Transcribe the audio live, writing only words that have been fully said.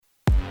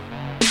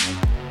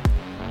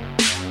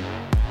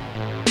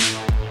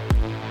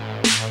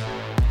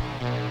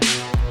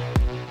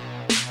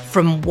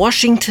From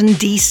Washington,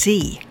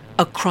 D.C.,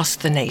 across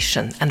the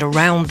nation and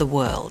around the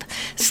world,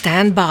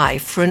 stand by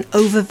for an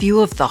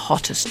overview of the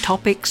hottest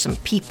topics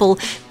and people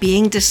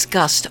being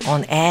discussed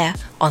on air,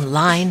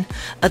 online,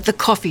 at the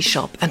coffee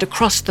shop, and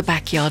across the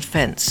backyard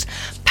fence.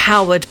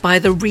 Powered by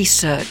the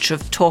research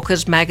of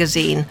Talkers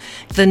Magazine,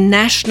 the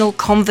national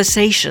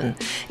conversation.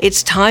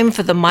 It's time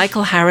for the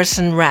Michael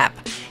Harrison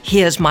Wrap.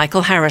 Here's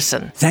Michael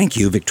Harrison. Thank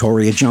you,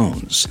 Victoria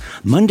Jones.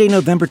 Monday,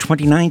 November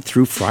 29th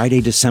through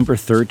Friday, December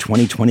 3rd,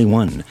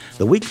 2021.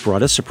 The week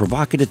brought us a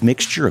provocative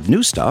mixture of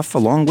new stuff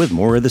along with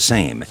more of the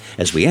same.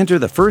 As we enter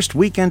the first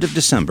weekend of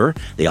December,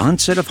 the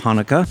onset of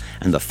Hanukkah,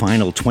 and the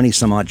final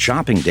 20-some-odd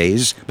shopping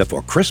days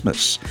before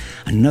Christmas.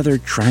 Another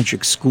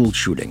tragic school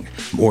shooting.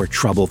 More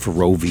trouble for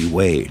Roe v.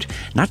 Wade.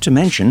 Not to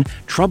mention,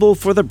 trouble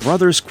for the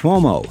brothers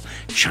Cuomo.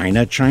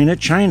 China, China,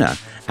 China.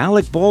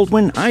 Alec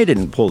Baldwin, I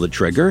didn't pull the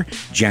trigger.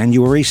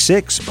 January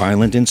 6,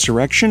 violent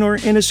insurrection or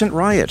innocent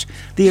riot.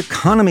 The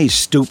economy's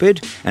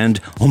stupid. And,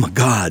 oh my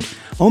God,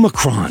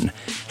 Omicron.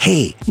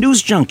 Hey,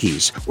 news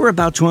junkies, we're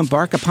about to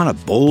embark upon a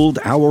bold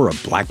hour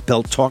of black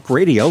belt talk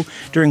radio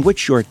during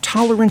which your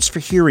tolerance for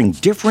hearing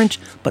different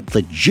but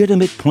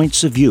legitimate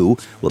points of view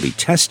will be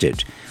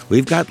tested.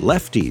 We've got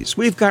lefties,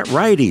 we've got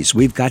righties,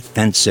 we've got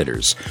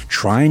fence-sitters.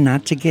 Try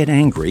not to get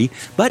angry,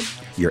 but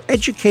your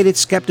educated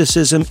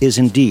skepticism is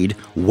indeed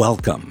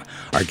welcome.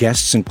 Our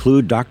guests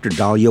include Dr.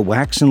 Daliah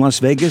Wachs in Las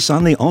Vegas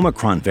on the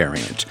Omicron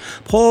variant,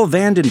 Paul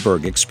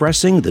Vandenburgh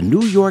expressing the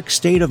New York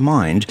state of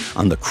mind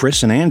on the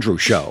Chris and Andrew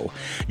show,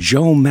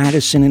 Joe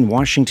Madison in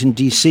Washington,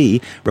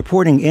 D.C.,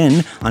 reporting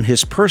in on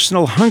his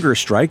personal hunger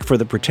strike for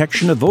the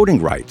protection of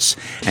voting rights,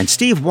 and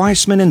Steve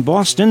Weisman in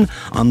Boston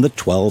on the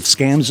 12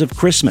 scams of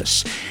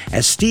Christmas.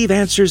 As Steve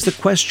answers the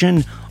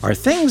question, are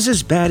things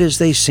as bad as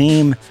they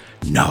seem?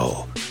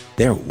 No,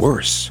 they're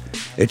worse.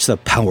 It's the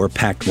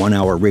power-packed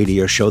one-hour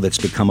radio show that's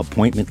become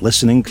appointment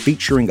listening,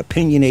 featuring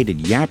opinionated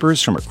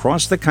yappers from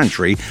across the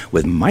country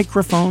with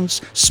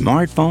microphones,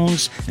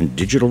 smartphones, and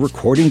digital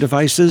recording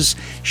devices,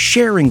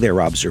 sharing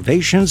their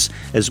observations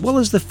as well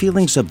as the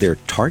feelings of their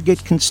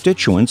target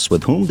constituents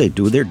with whom they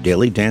do their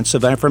daily dance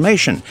of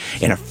affirmation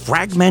in a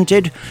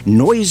fragmented,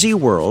 noisy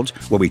world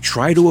where we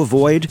try to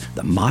avoid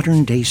the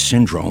modern-day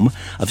syndrome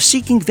of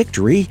seeking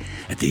victory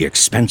at the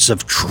expense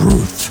of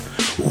truth.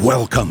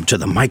 Welcome to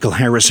the Michael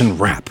Harrison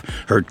Wrap,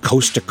 heard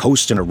coast to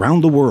coast and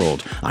around the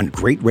world on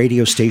great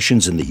radio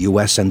stations in the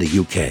U.S. and the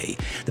UK.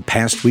 The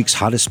past week's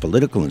hottest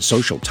political and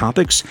social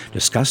topics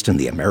discussed in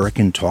the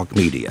American talk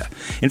media.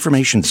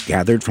 Information's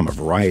gathered from a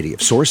variety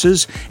of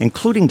sources,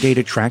 including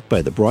data tracked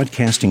by the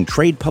broadcasting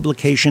trade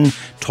publication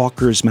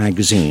Talkers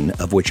Magazine,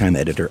 of which I'm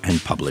editor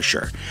and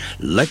publisher.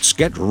 Let's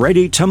get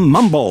ready to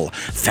mumble.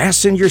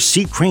 Fasten your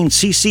C. Crane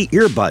CC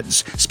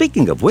earbuds.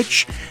 Speaking of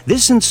which,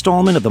 this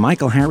installment of the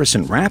Michael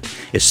Harrison Wrap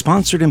is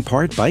sponsored in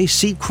part by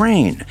C.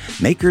 Crane,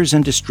 makers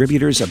and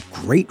distributors of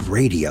great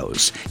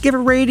radios. Give a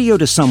radio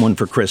to someone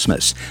for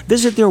Christmas.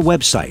 Visit their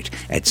website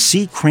at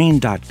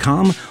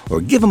ccrane.com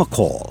or give them a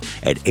call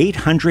at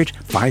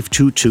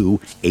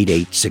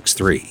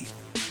 800-522-8863.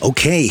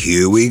 Okay,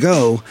 here we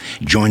go.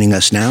 Joining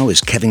us now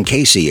is Kevin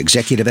Casey,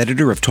 executive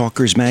editor of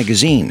Talkers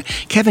Magazine.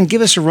 Kevin,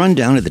 give us a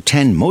rundown of the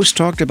 10 most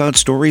talked about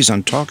stories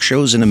on talk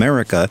shows in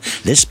America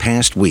this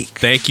past week.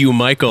 Thank you,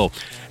 Michael.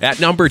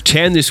 At number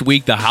 10 this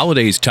week, the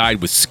holidays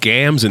tied with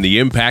scams and the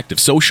impact of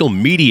social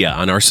media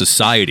on our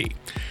society.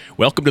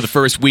 Welcome to the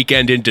first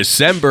weekend in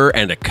December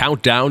and a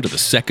countdown to the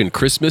second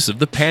Christmas of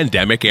the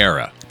pandemic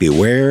era.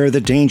 Beware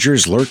the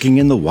dangers lurking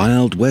in the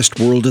wild west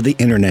world of the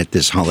internet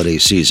this holiday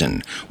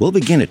season. We'll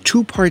begin a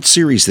two-part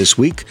series this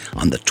week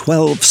on the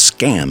 12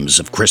 scams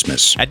of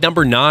Christmas. At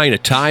number 9, a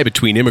tie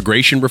between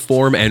immigration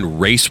reform and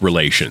race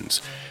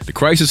relations. The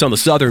crisis on the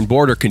southern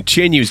border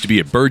continues to be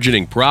a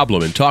burgeoning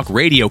problem, and talk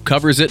radio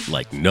covers it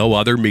like no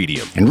other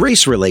medium. And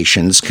race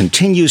relations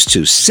continues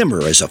to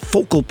simmer as a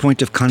focal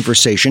point of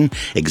conversation,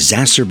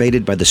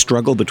 exacerbated by the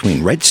struggle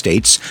between red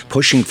states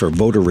pushing for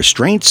voter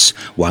restraints,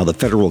 while the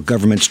federal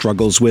government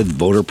struggles with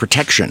voter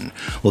protection.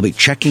 We'll be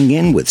checking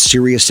in with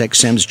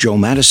SiriusXM's Joe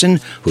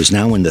Madison, who's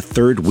now in the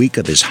third week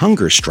of his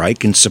hunger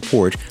strike in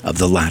support of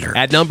the latter.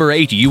 At number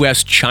 8,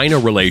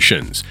 U.S.-China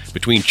relations.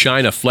 Between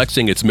China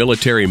flexing its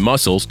military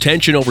muscles,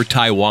 tension over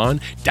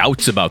Taiwan,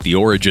 doubts about the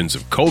origins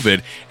of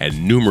COVID,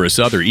 and numerous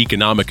other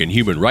economic and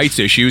human rights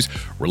issues,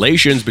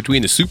 relations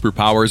between the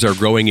superpowers are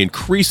growing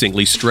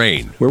increasingly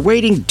strained. We're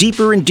wading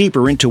deeper and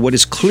deeper into what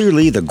is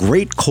clearly the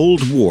Great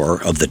Cold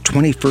War of the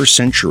 21st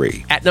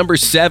century. At number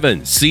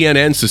 7,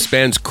 CNN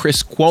suspends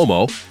Chris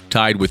Cuomo,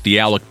 tied with the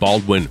Alec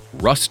Baldwin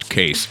Rust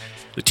case.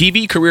 The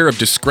TV career of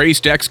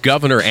disgraced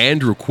ex-governor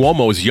Andrew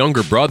Cuomo's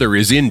younger brother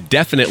is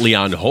indefinitely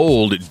on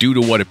hold due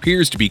to what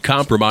appears to be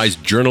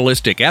compromised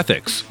journalistic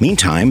ethics.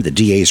 Meantime, the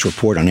DA's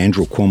report on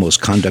Andrew Cuomo's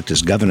conduct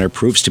as governor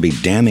proves to be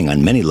damning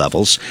on many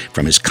levels,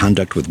 from his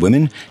conduct with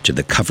women to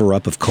the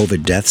cover-up of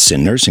COVID deaths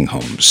in nursing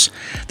homes.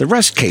 The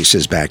Rust case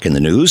is back in the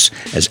news,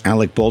 as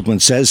Alec Baldwin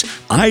says,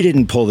 "I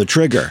didn't pull the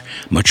trigger."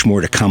 Much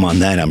more to come on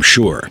that, I'm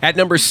sure. At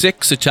number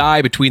 6, a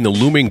tie between the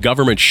looming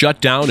government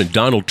shutdown and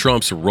Donald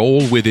Trump's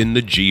role within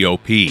the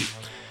GOP.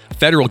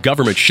 federal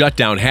government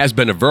shutdown has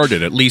been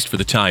averted, at least for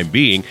the time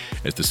being,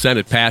 as the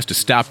Senate passed a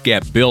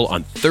stopgap bill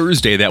on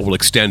Thursday that will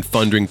extend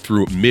funding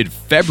through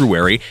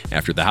mid-February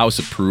after the House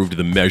approved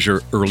the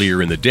measure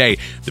earlier in the day.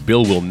 The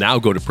bill will now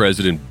go to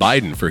President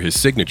Biden for his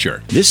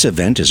signature. This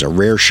event is a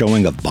rare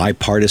showing of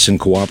bipartisan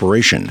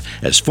cooperation,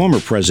 as former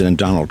President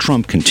Donald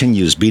Trump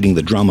continues beating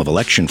the drum of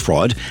election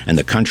fraud, and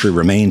the country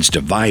remains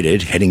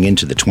divided heading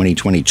into the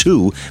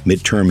 2022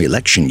 midterm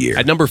election year.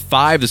 At number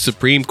 5, the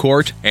Supreme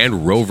Court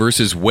and Roe v.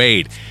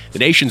 Wade. The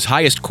nation's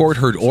highest court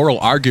heard oral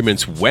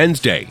arguments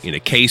Wednesday in a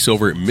case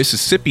over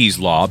Mississippi's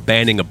law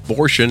banning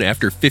abortion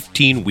after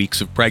 15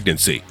 weeks of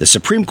pregnancy. The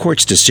Supreme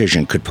Court's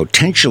decision could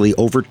potentially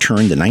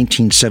overturn the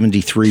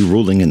 1973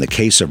 ruling in the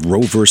case of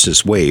Roe v.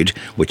 Wade,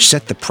 which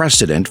set the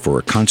precedent for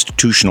a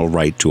constitutional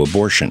right to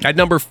abortion. At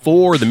number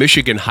 4, the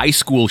Michigan high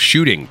school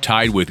shooting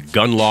tied with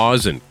gun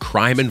laws and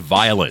crime and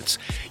violence.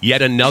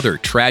 Yet another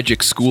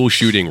tragic school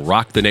shooting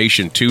rocked the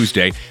nation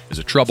Tuesday as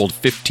a troubled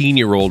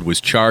 15-year-old was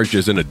charged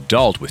as an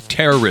adult with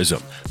terrorism,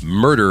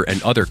 murder,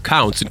 and other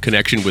counts in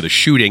connection with a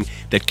shooting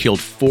that killed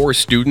 4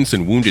 students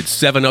and wounded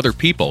 7 other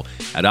people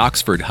at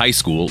Oxford High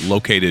School,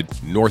 located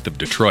north of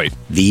Detroit.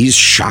 These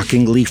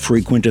shockingly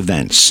frequent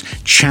events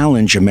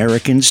challenge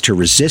Americans to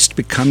resist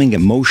becoming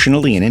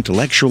emotionally and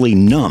intellectually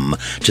numb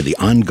to the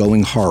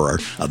ongoing horror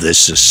of this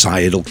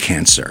societal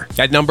cancer.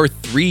 At number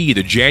 3,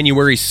 the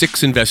January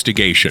 6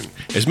 investigation.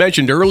 As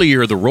mentioned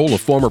earlier, the role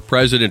of former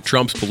President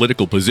Trump's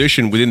political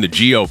position within the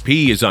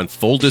GOP is on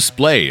full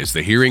display as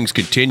the hearings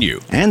continue.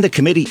 And the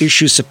committee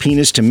issues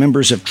subpoenas to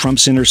members of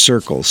Trump's inner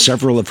circle,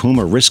 several of whom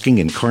are risking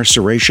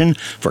incarceration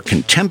for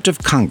contempt of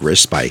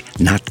Congress by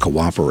not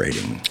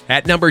cooperating.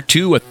 At number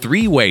 2, a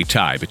 3-way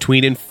tie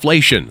between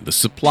inflation, the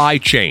supply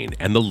chain,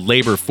 and the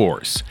labor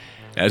force.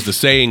 As the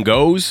saying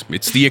goes,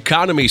 it's the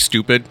economy,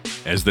 stupid,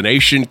 as the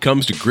nation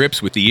comes to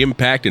grips with the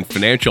impact and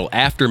financial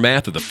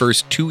aftermath of the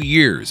first 2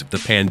 years of the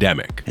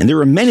pandemic. And there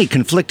are many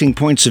conflicting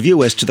points of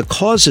view as to the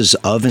causes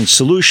of and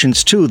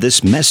solutions to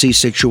this messy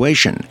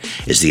situation.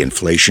 Is the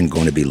inflation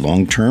going to be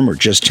long-term or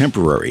just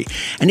temporary?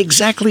 And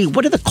exactly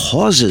what are the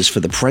causes for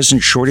the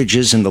present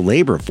shortages in the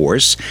labor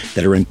force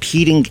that are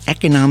impeding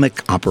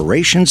economic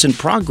operations and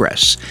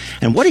progress?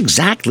 And what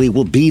exactly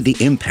will be the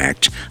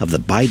impact of the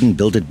Biden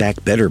Build It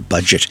Back Better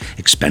budget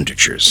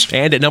expenditures?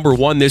 And at number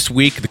 1 this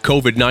week, the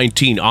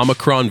COVID-19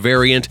 Omicron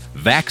variant,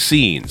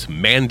 vaccines,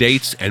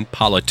 mandates, and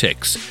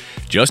politics.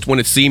 Just when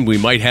it seemed we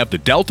might have the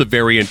Delta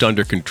variant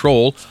under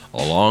control,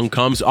 along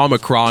comes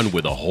Omicron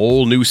with a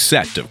whole new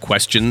set of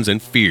questions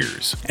and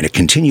fears. And a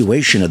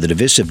continuation of the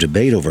divisive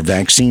debate over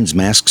vaccines,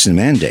 masks, and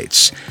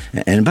mandates.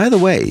 And by the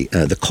way,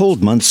 the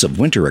cold months of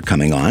winter are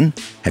coming on.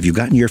 Have you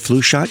gotten your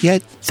flu shot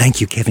yet? Thank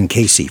you, Kevin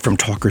Casey from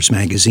Talkers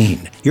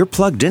Magazine. You're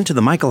plugged into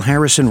the Michael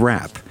Harrison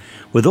Wrap.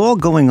 With all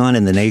going on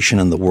in the nation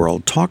and the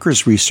world,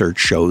 Talkers research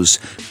shows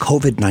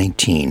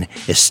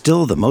COVID-19 is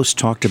still the most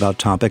talked about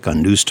topic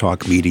on news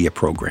talk media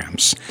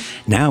programs.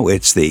 Now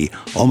it's the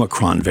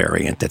Omicron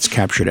variant that's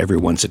captured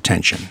everyone's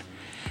attention.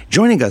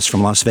 Joining us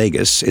from Las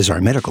Vegas is our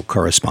medical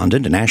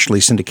correspondent, a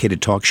nationally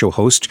syndicated talk show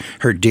host,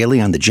 heard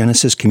daily on the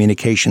Genesis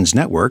Communications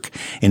Network,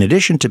 in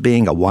addition to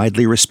being a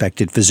widely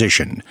respected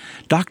physician,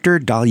 Dr.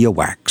 Daliah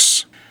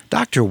Wachs.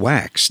 Dr.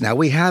 Wachs, now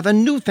we have a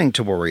new thing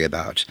to worry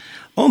about.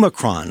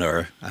 Omicron,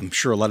 or I'm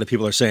sure a lot of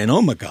people are saying,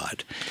 oh my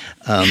God.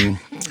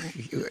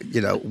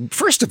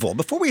 First of all,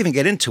 before we even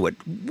get into it,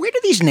 where do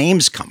these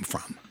names come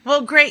from?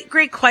 Well,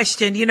 great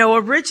question.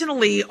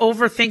 Originally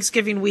over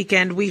Thanksgiving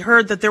weekend, we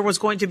heard that there was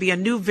going to be a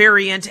new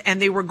variant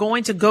and they were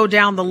going to go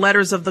down the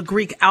letters of the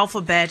Greek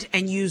alphabet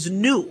and use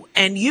new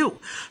and U.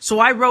 So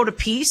I wrote a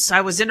piece.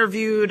 I was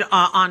interviewed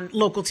on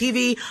local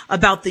TV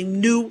about the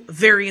new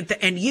variant, the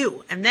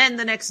NU. And then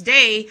the next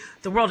day,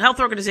 the World Health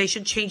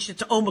Organization changed it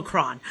to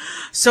Omicron.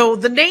 So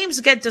the names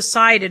get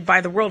decided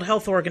by the World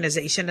Health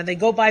Organization and they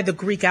go by the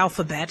Greek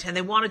alphabet, and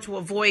they wanted to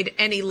avoid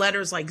any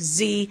letters like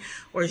Z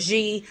or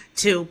G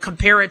to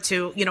compare it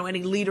to,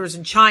 any leaders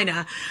in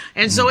China.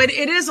 And so it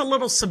is a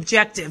little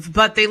subjective,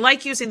 but they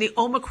like using the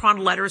Omicron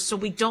letters so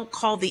we don't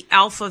call the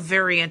Alpha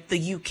variant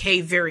the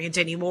UK variant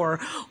anymore,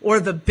 or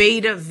the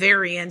Beta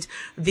variant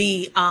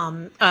the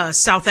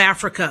South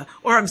Africa,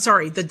 or I'm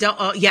sorry, the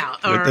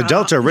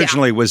Delta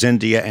originally was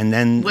India, and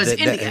then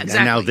India, exactly.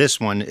 And now this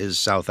one is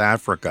South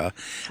Africa.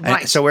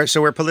 Right. So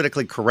we're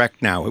politically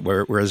correct now,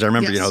 whereas I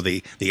remember, Yes.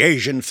 the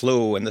Asian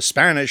flu and the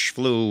Spanish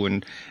flu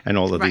and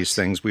all of Right. these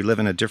things. We live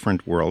in a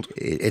different world.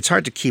 It's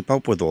hard to keep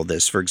up with all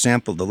this. For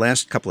example, the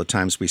last couple of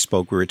times we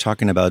spoke, we were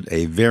talking about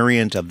a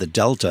variant of the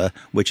Delta,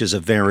 which is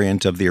a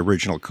variant of the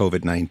original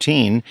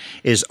COVID-19.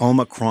 Is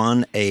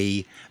Omicron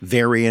a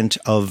variant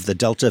of the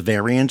Delta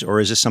variant, or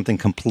is this something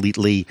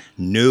completely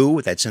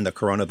new that's in the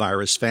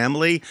coronavirus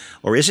family,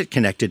 or is it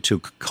connected to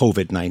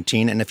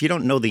COVID-19? And if you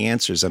don't know the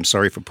answers, I'm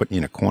sorry for putting you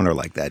in a corner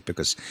like that,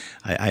 because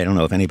I don't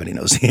know if anybody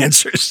knows the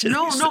answers to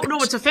No, these no,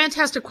 things. it's a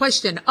fantastic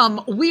question.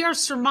 We are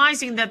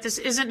surmising that this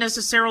isn't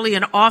necessarily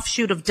an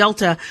offshoot of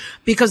Delta,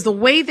 because the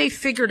way they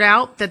figured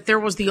out that there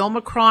was the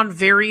Omicron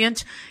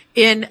variant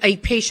in a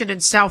patient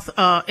in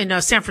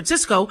San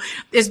Francisco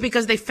is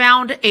because they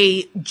found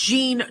a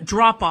gene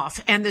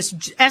drop-off, and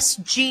this S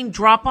gene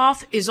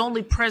drop-off is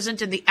only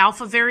present in the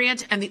Alpha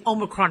variant and the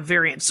Omicron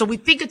variant. So we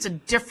think it's a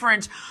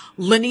different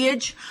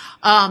lineage,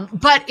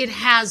 but it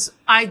has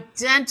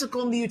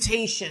identical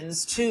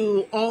mutations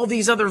to all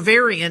these other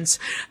variants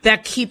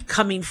that keep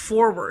coming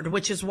forward,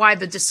 which is why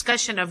the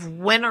discussion of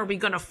when are we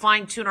going to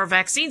fine-tune our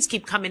vaccines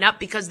keep coming up,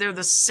 because they're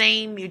the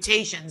same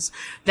mutations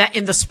that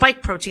in the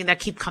spike protein that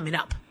keep coming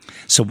up.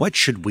 So what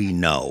should we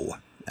know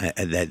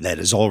that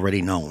is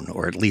already known,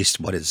 or at least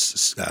what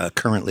is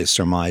currently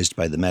surmised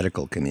by the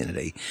medical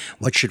community?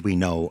 What should we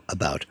know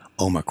about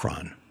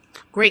Omicron?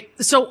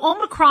 Great. So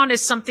Omicron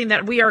is something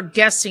that we are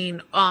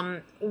guessing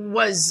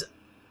was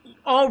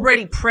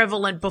already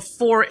prevalent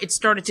before it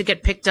started to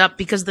get picked up,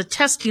 because the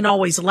testing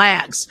always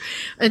lags.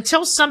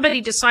 Until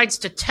somebody decides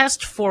to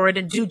test for it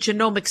and do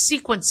genomic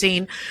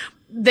sequencing,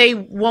 they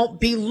won't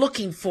be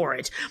looking for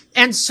it.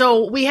 And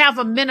so we have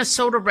a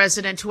Minnesota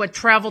resident who had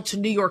traveled to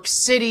New York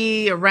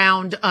City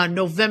around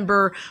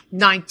November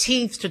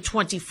 19th to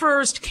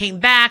 21st, came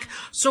back.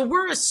 So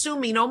we're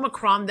assuming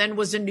Omicron then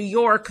was in New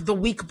York the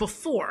week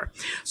before.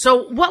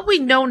 So what we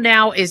know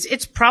now is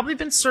it's probably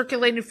been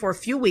circulating for a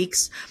few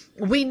weeks.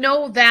 We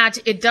know that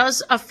it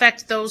does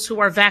affect those who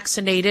are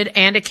vaccinated,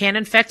 and it can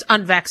infect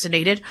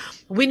unvaccinated.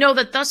 We know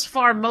that thus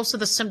far most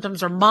of the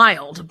symptoms are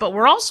mild, but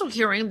we're also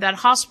hearing that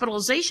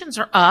hospitalizations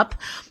are up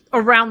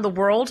around the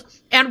world,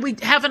 and we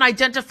haven't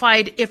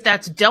identified if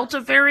that's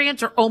Delta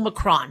variant or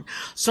Omicron.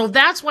 So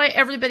that's why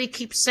everybody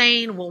keeps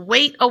saying we'll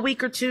wait a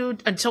week or two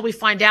until we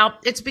find out.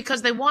 It's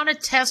because they want to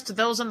test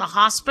those in the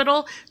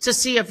hospital to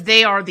see if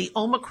they are the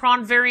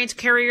Omicron variant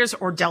carriers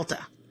or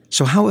Delta.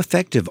 So how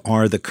effective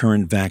are the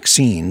current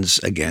vaccines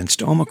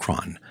against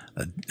Omicron?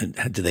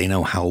 Do they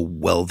know how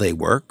well they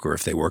work, or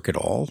if they work at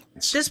all?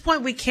 At this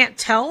point, we can't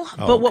tell.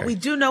 But what we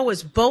do know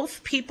is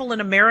both people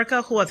in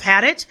America who have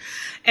had it,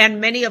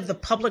 and many of the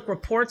public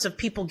reports of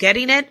people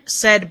getting it,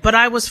 said, but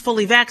I was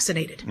fully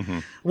vaccinated. Mm-hmm.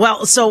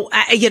 Well, so,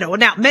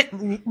 now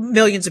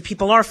millions of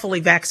people are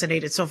fully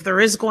vaccinated. So if there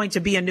is going to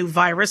be a new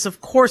virus,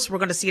 of course, we're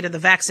going to see it in the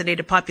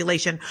vaccinated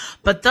population.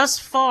 But thus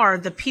far,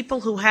 the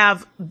people who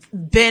have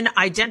been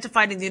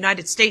identified in the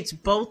United States,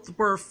 both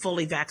were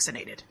fully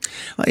vaccinated.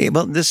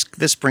 Well,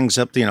 this brings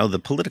up,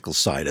 the political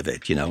side of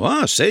it.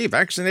 Say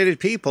vaccinated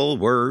people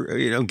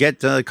get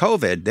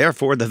COVID,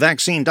 therefore the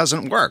vaccine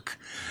doesn't work.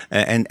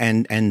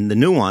 And the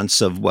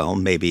nuance of, well,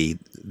 maybe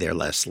they're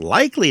less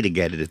likely to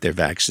get it if they're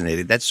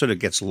vaccinated, that sort of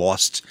gets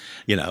lost,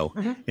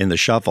 in the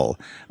shuffle.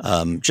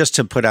 Just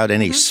to put out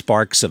any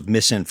sparks of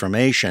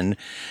misinformation,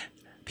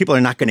 people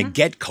are not going to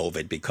get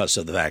COVID because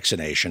of the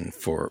vaccination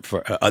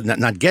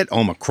not get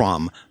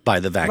Omicron by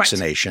the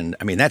vaccination. Right.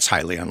 I mean, that's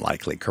highly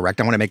unlikely, correct?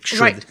 I want to make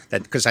sure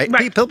that because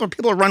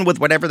people run with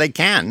whatever they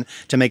can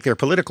to make their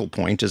political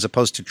point as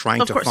opposed to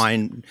trying to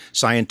find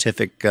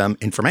scientific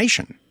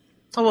information.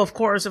 Oh, of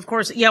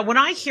course. Yeah, when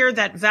I hear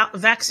that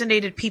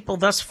vaccinated people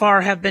thus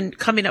far have been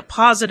coming up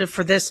positive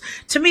for this,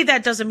 to me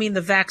that doesn't mean the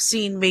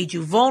vaccine made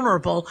you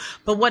vulnerable,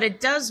 but what it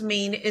does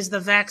mean is the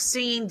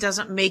vaccine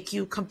doesn't make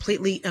you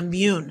completely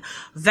immune.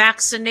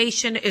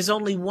 Vaccination is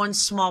only one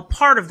small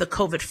part of the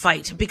COVID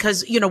fight,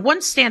 because,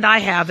 one stand I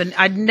have, and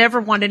I'd never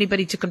want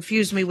anybody to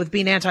confuse me with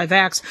being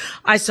anti-vax,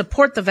 I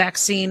support the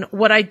vaccine.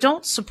 What I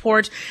don't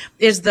support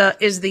is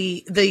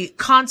the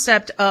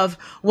concept of,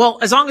 well,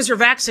 as long as you're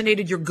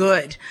vaccinated, you're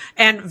good.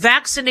 And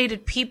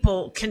vaccinated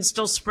people can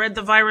still spread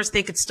the virus.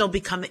 They could still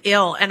become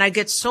ill. And I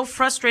get so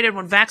frustrated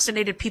when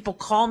vaccinated people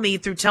call me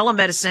through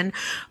telemedicine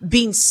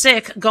being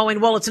sick,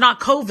 going, well, it's not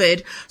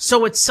COVID,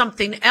 so it's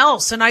something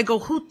else. And I go,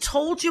 who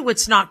told you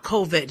it's not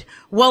COVID?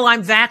 Well,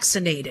 I'm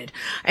vaccinated.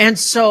 And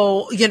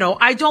so,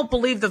 I don't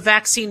believe the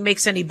vaccine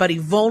makes anybody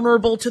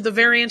vulnerable to the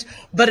variant,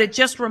 but it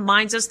just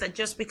reminds us that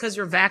just because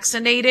you're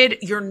vaccinated,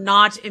 you're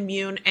not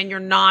immune and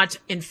you're not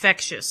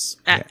infectious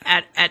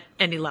at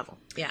any level.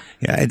 Yeah.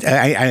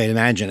 I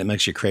imagine it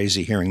makes you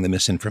crazy hearing the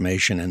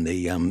misinformation and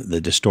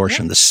the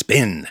distortion, the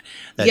spin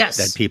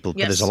that people.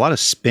 Yes. There's a lot of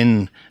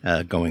spin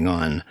going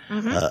on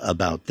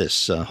about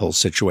this whole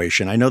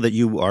situation. I know that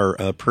you are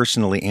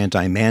personally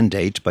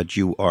anti-mandate, but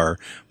you are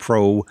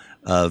pro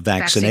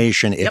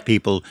vaccination if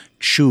people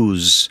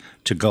choose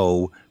to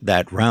go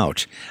that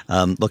route.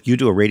 Look, you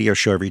do a radio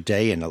show every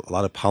day, and a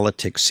lot of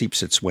politics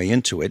seeps its way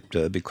into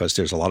it because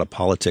there's a lot of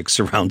politics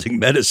surrounding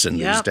medicine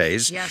these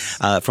days. Yes.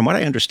 From what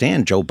I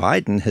understand, Joe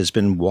Biden has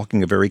been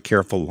walking a very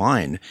careful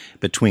line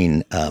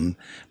between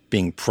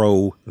being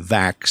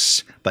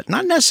pro-vax, but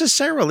not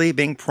necessarily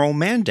being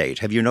pro-mandate.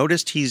 Have you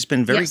noticed he's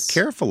been very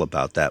careful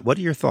about that? What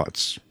are your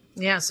thoughts?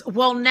 Yes.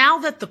 Well, now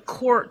that the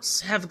courts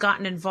have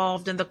gotten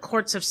involved and the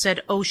courts have said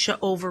OSHA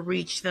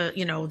overreached,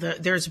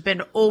 there's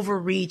been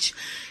overreach,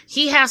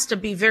 he has to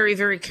be very,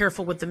 very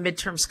careful with the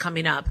midterms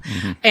coming up.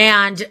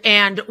 And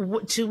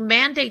to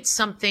mandate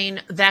something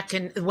that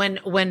can,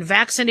 when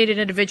vaccinated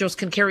individuals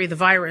can carry the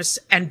virus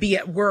and be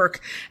at work,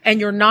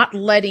 and you're not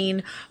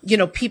letting,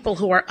 people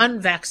who are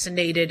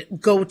unvaccinated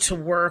go to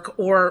work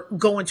or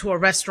go into a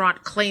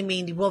restaurant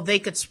claiming, well, they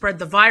could spread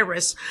the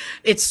virus,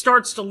 it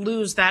starts to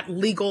lose that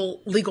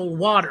legal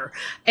water,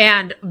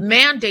 and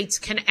mandates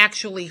can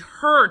actually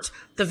hurt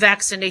the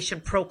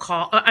vaccination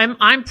protocol.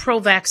 I'm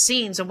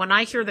pro-vaccines, and when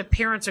I hear that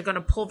parents are going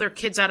to pull their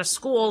kids out of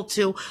school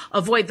to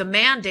avoid the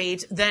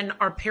mandate, then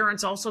are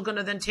parents also going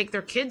to then take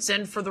their kids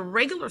in for the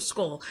regular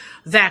school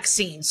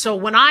vaccine? So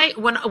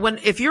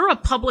if you're a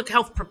public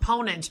health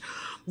proponent,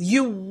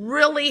 you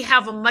really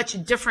have a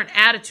much different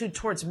attitude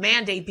towards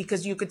mandate,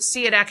 because you could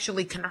see it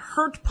actually can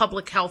hurt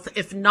public health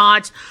if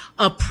not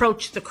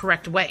approached the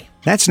correct way.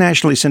 That's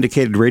nationally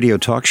syndicated radio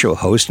talk show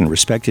host and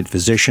respected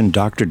physician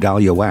Dr.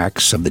 Daliah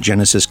Wachs of the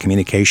Genesis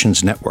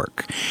Communications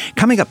Network.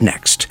 Coming up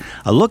next,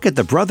 a look at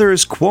the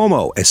brothers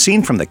Cuomo as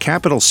seen from the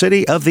capital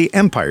city of the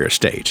Empire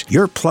State.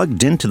 You're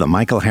plugged into the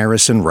Michael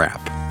Harrison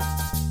Wrap.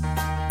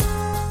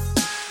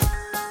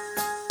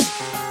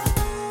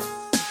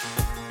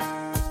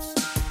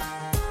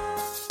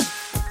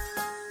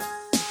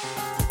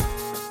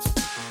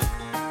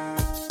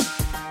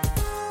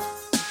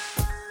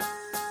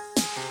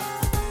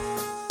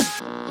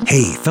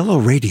 Hey, fellow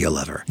radio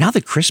lover, now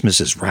that Christmas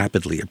is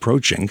rapidly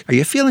approaching, are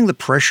you feeling the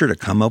pressure to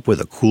come up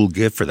with a cool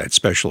gift for that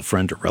special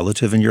friend or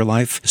relative in your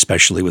life,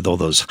 especially with all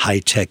those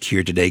high-tech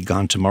here today,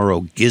 gone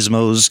tomorrow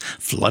gizmos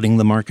flooding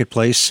the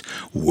marketplace?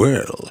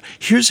 Well,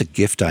 here's a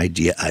gift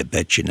idea I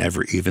bet you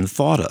never even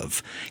thought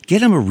of.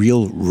 Get him a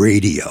real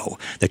radio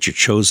that you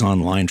chose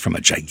online from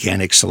a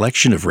gigantic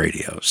selection of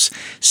radios.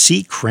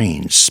 C.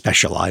 Crane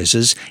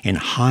specializes in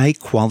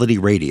high-quality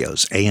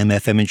radios, AM,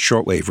 FM, and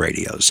shortwave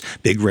radios,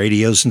 big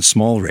radios and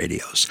small radios,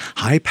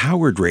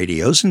 high-powered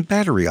radios and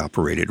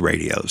battery-operated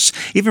radios,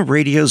 even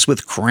radios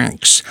with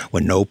cranks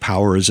when no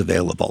power is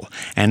available,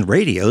 and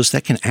radios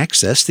that can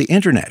access the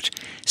internet.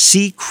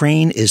 C.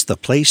 Crane is the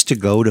place to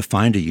go to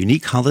find a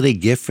unique holiday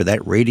gift for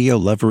that radio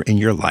lover in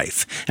your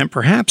life, and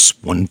perhaps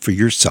one for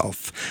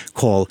yourself.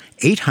 Call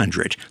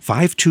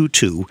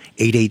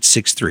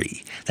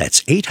 800-522-8863.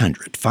 That's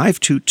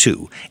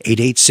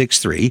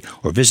 800-522-8863,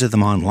 or visit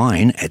them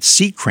online at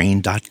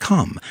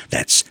ccrane.com.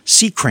 That's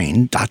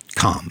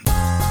ccrane.com.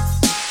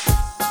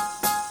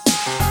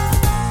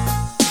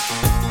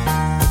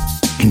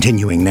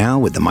 Continuing now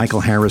with the Michael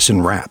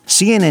Harrison Wrap.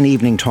 CNN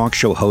evening talk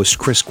show host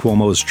Chris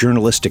Cuomo's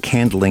journalistic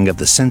handling of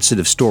the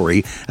sensitive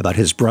story about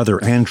his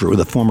brother Andrew,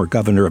 the former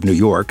governor of New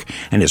York,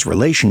 and his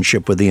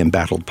relationship with the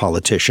embattled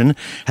politician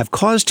have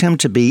caused him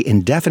to be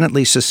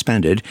indefinitely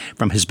suspended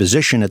from his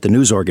position at the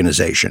news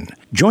organization.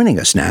 Joining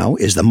us now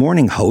is the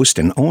morning host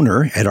and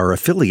owner at our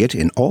affiliate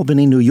in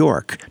Albany, New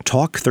York,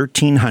 Talk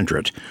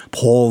 1300,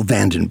 Paul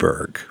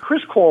Vandenburgh.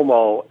 Chris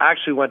Cuomo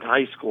actually went to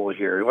high school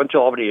here. He went to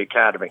Albany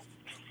Academy.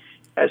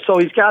 So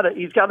he's got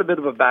a bit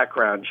of a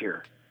background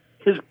here.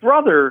 His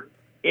brother,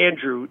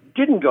 Andrew,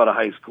 didn't go to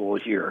high school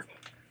here,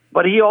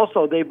 but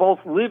they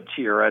both lived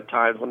here at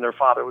times when their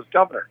father was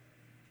governor.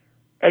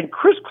 And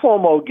Chris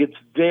Cuomo gets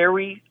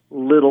very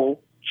little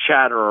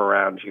chatter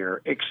around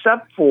here,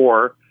 except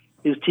for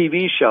his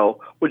TV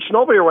show, which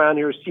nobody around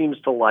here seems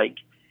to like.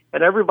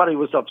 And everybody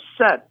was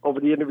upset over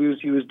the interviews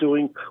he was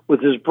doing with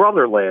his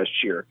brother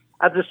last year.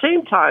 At the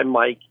same time,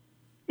 Mike,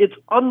 it's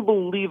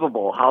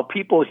unbelievable how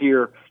people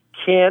here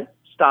can't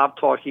stop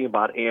talking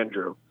about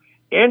Andrew.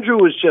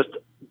 Andrew is just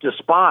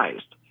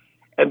despised.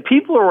 And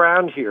people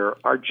around here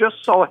are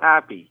just so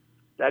happy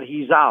that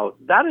he's out.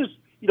 That is,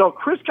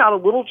 Chris got a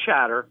little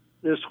chatter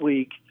this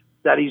week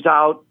that he's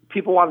out.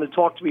 People wanted to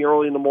talk to me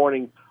early in the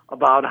morning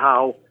about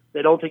how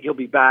they don't think he'll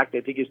be back.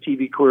 They think his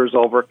TV career is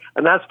over,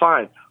 and that's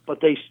fine. But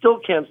they still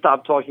can't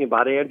stop talking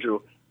about Andrew.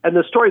 And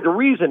the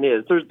reason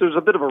is, there's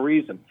a bit of a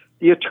reason.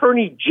 The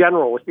Attorney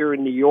General here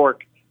in New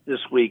York this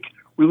week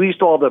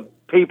released all the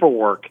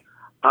paperwork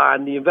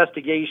on the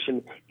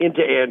investigation into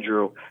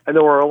Andrew. And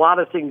there were a lot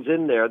of things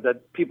in there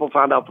that people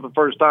found out for the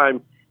first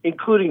time,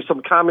 including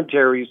some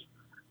commentaries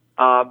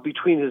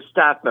between his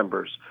staff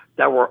members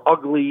that were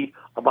ugly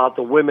about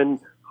the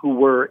women who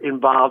were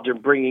involved in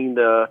bringing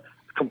the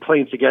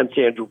complaints against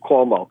Andrew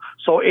Cuomo.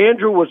 So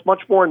Andrew was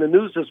much more in the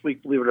news this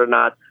week, believe it or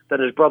not, than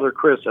his brother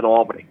Chris in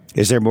Albany.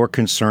 Is there more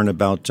concern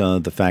about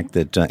the fact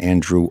that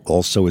Andrew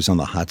also is on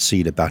the hot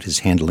seat about his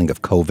handling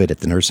of COVID at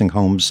the nursing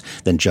homes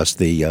than just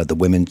the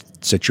women's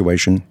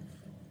situation?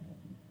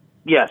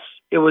 Yes,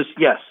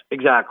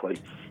 exactly.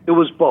 It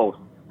was both.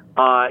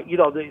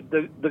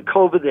 The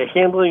COVID, the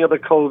handling of the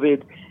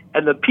COVID,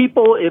 and the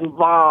people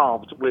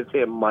involved with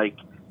him, Mike,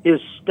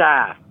 his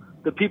staff,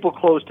 the people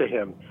close to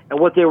him, and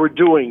what they were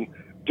doing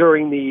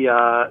during the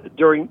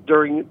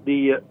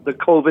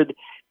COVID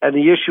and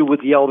the issue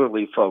with the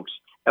elderly folks,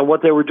 and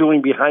what they were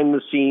doing behind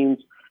the scenes,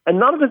 and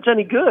none of it's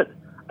any good.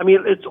 I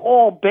mean, it's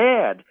all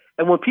bad.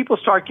 And when people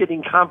start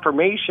getting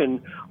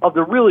confirmation of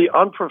the really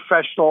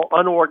unprofessional,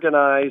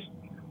 unorganized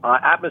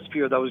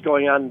atmosphere that was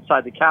going on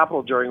inside the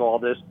Capitol during all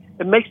this,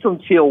 it makes them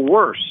feel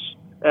worse.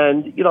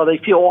 And, they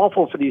feel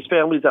awful for these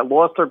families that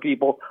lost their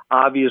people,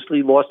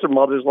 obviously, lost their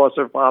mothers, lost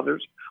their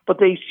fathers. But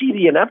they see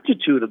the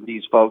ineptitude of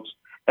these folks,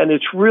 and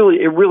it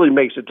really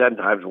makes it 10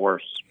 times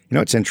worse.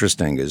 What's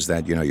interesting is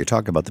that, you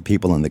talk about the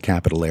people in the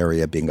capital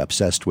area being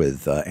obsessed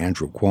with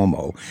Andrew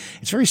Cuomo.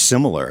 It's very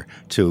similar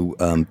to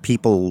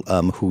people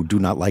who do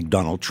not like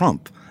Donald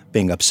Trump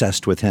being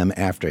obsessed with him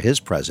after his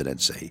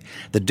presidency.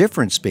 The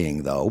difference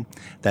being, though,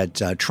 that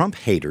Trump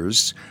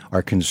haters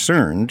are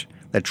concerned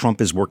that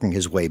Trump is working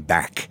his way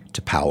back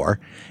to power.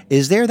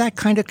 Is there that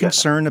kind of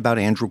concern about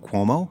Andrew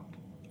Cuomo?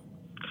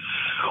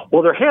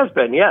 Well, there has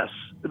been, yes.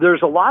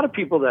 There's a lot of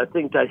people that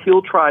think that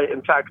he'll try.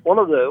 In fact, one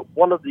of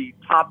the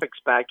topics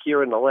back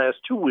here in the last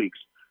 2 weeks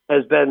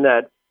has been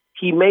that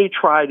he may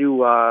try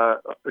to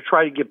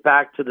get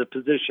back to the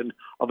position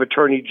of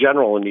Attorney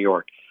General in New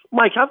York.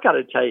 Mike, I've got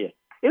to tell you,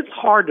 it's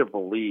hard to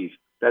believe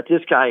that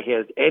this guy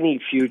has any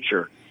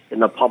future in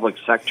the public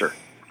sector.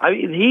 I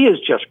mean, he has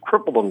just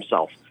crippled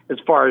himself as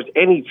far as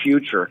any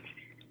future,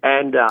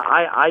 and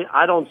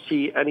I don't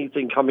see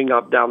anything coming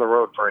up down the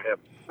road for him.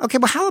 Okay,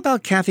 well, how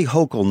about Kathy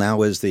Hochul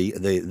now as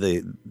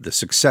the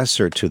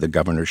successor to the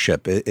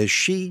governorship? Is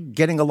she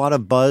getting a lot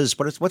of buzz?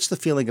 What's the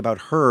feeling about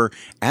her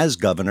as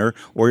governor,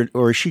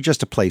 or is she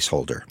just a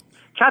placeholder?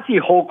 Kathy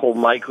Hochul,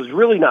 Mike, was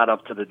really not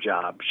up to the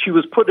job. She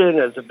was put in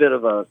as a bit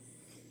of a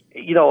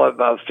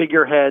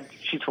figurehead.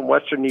 She's from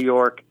Western New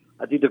York.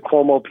 I think the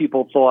Cuomo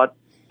people thought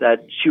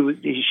that she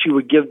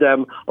would give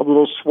them a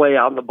little sway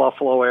out in the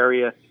Buffalo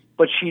area,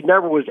 but she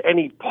never was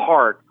any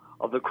part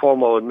of the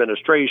Cuomo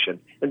administration.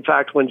 In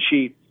fact, when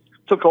she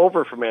took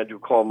over from Andrew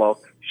Cuomo,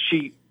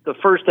 the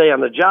first day on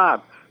the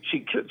job,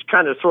 she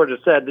kind of sort of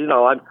said,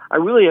 I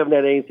really haven't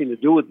had anything to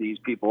do with these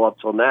people up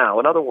till now.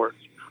 In other words,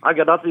 I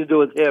got nothing to do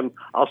with him.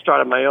 I'll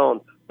start on my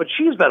own. But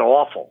she's been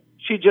awful.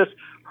 She just,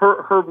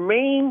 her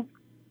main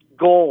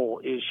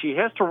goal is she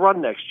has to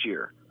run next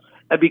year.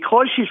 And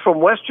because she's from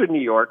Western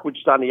New York, which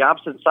is on the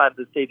opposite side of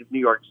the state of New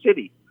York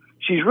City,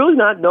 she's really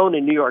not known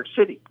in New York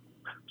City.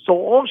 So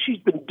all she's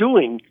been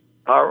doing,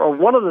 or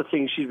one of the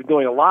things she's been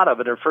doing a lot of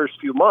in her first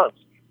few months,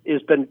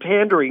 is been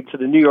pandering to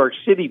the New York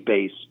City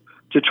base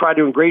to try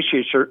to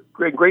ingratiate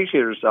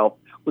herself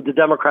with the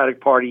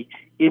Democratic Party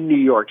in New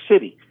York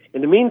City.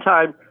 In the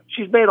meantime,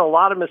 she's made a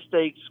lot of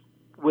mistakes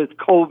with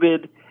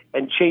COVID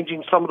and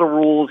changing some of the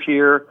rules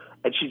here,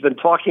 and she's been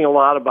talking a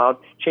lot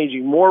about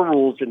changing more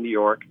rules in New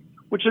York,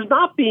 which is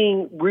not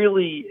being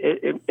really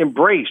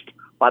embraced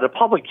by the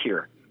public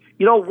here.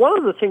 One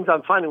of the things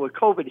I'm finding with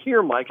COVID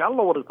here, Mike, I don't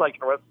know what it's like in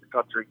the rest of the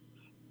country,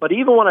 but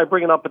even when I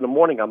bring it up in the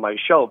morning on my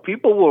show,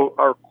 people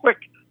are quick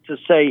to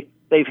say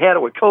they've had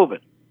it with COVID.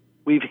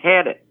 We've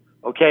had it,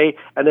 okay?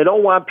 And they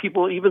don't want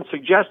people even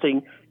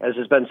suggesting, as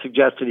has been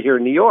suggested here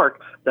in New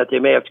York, that they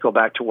may have to go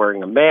back to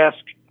wearing a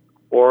mask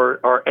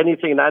or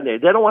anything in that nature.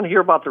 They don't want to hear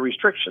about the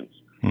restrictions.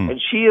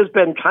 And she has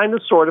been kind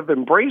of sort of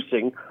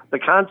embracing the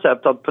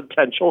concept of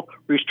potential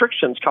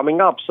restrictions coming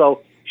up.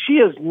 So she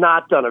has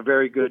not done a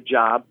very good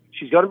job.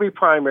 She's going to be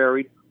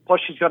primaried, plus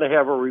she's going to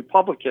have a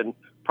Republican,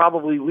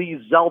 probably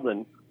Lee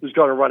Zeldin, who's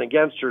going to run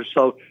against her.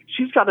 So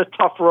she's got a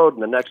tough road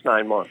in the next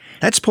 9 months.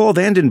 That's Paul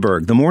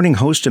Vandenburgh, the morning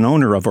host and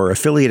owner of our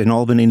affiliate in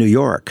Albany, New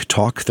York,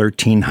 Talk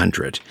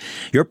 1300.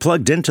 You're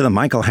plugged into the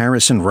Michael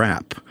Harrison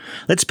Wrap.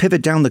 Let's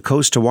pivot down the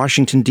coast to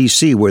Washington,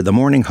 D.C., where the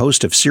morning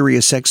host of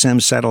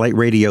SiriusXM Satellite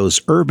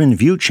Radio's Urban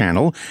View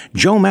channel,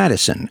 Joe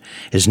Madison,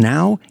 is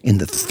now in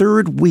the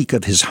third week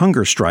of his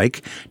hunger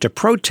strike to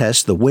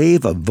protest the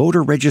wave of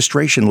voter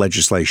registration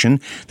legislation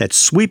that's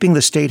sweeping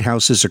the state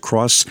houses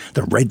across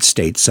the red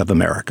states of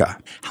America.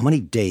 How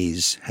many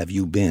days have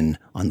you been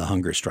on the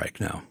hunger strike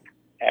now?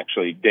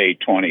 Actually, day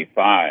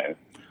 25.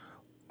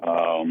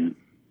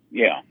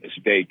 It's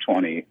day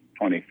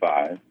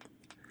 25.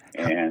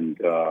 And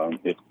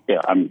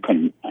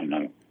I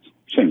know,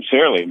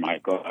 sincerely,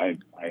 Michael, I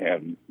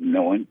have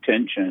no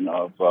intention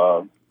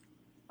of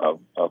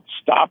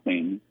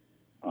stopping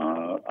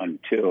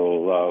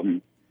until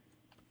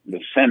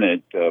the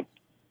Senate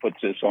puts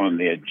this on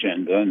the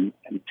agenda and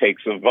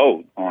takes a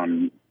vote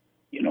on,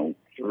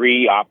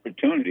 3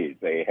 opportunities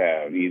they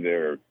have.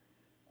 Either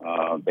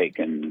they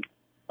can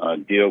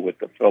deal with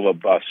the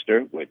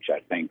filibuster, which I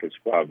think is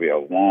probably a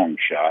long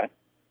shot.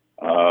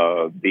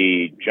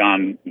 The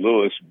John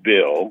Lewis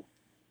bill,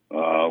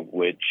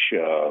 which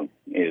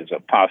is a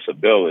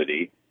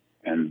possibility,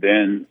 and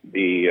then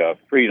the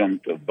Freedom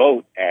to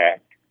Vote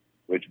Act,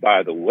 which,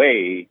 by the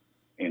way,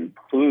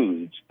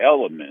 includes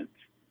elements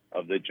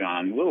of the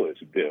John Lewis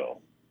bill.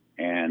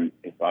 And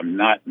if I'm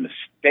not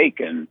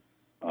mistaken,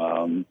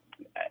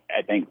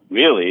 I think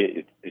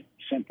really it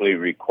simply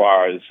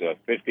requires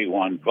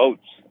 51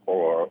 votes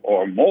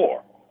or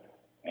more.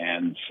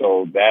 And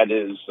so that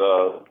is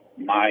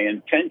my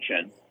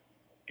intention,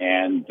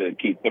 and to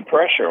keep the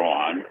pressure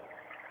on.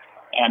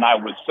 And I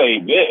would say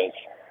this,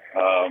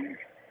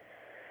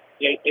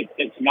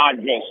 it's not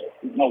just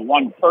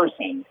one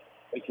person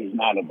this is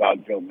not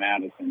about Joe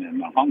Madison and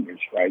the hunger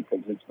strike,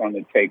 because it's going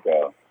to take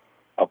a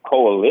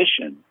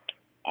coalition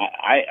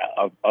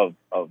of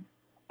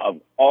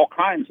all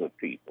kinds of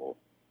people,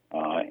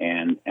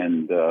 and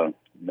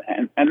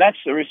that's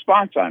the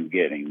response I'm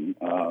getting.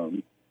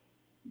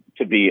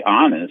 To be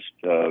honest,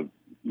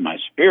 my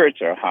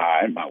spirits are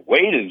high, my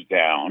weight is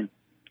down,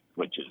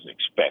 which is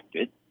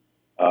expected,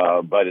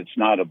 but it's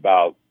not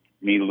about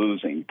me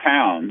losing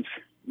pounds,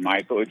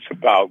 Michael. It's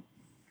about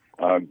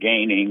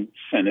gaining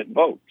Senate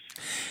votes.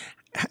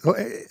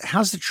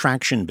 How's the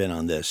traction been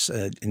on this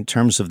in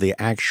terms of the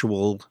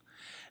actual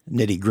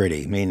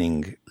nitty-gritty,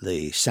 meaning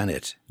the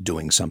Senate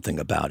doing something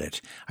about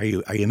it? Are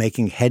you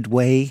making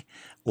headway,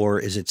 or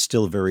is it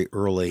still very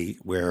early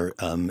where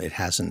it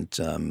hasn't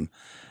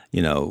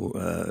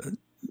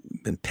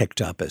been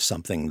picked up as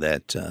something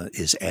that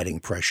is adding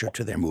pressure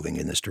to their moving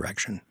in this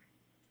direction?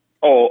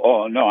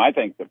 Oh, no, I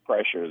think the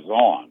pressure is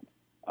on.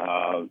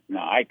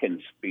 Now, I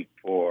can speak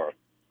for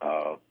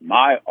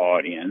my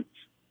audience.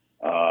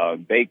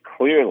 They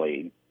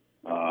clearly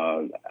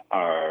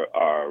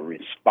are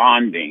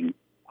responding.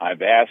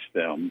 I've asked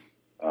them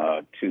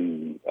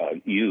to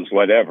use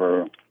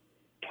whatever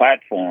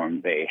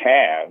platform they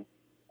have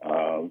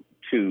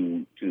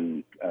to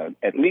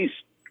at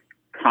least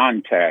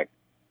contact.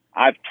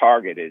 I've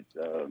targeted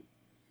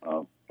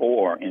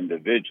 4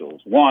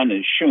 individuals. One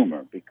is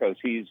Schumer, because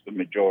he's the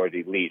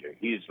majority leader.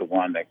 He's the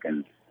one that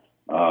can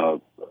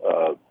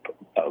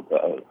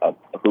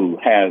who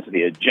has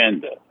the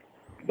agenda.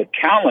 The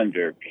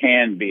calendar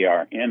can be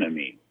our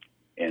enemy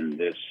in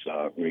this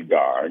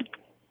regard.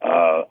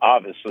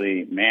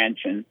 Obviously,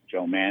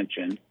 Joe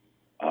Manchin,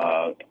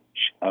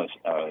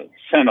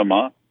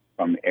 Sinema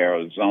from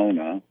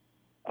Arizona,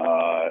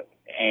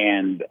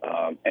 and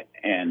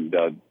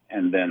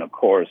then, of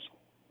course,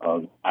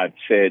 I've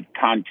said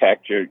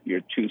contact your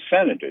 2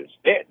 senators.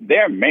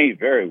 There may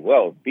very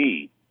well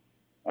be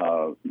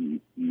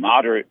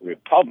moderate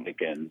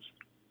Republicans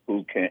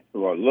who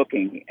are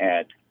looking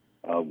at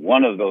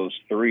one of those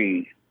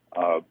 3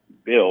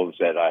 bills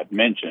that I've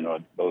mentioned, or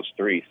those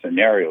 3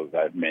 scenarios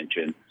I've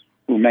mentioned,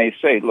 who may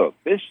say, look,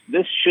 this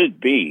should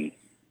be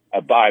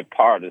a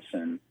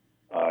bipartisan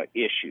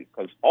issue,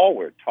 because all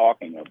we're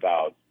talking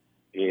about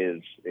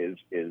is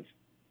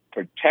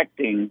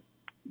protecting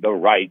the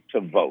right to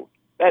vote.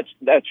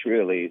 That's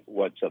really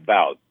what's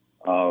about.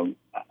 I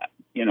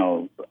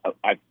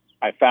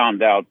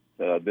found out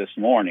this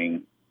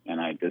morning, and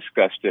I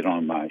discussed it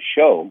on my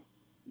show,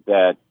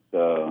 that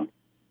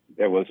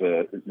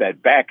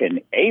that back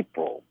in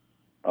April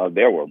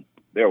there was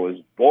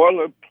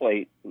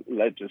boilerplate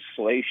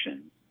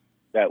legislation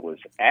that was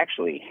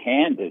actually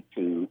handed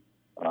to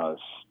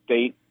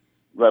state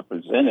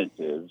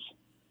representatives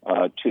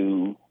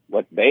to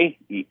what they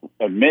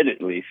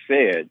admittedly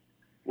said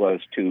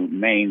was to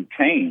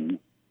maintain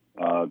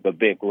the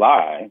big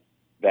lie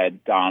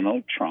that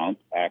Donald Trump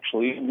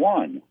actually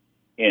won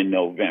in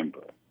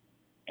November.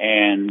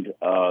 And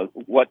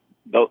what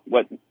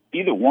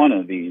either one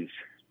of these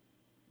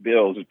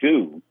bills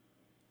do,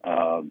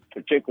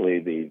 particularly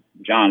the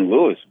John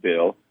Lewis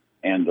bill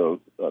and the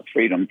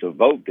Freedom to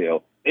Vote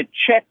bill, it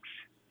checks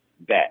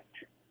that.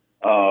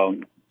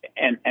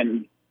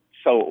 And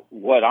so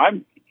what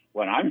I'm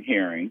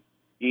hearing,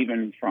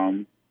 even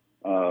from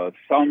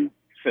some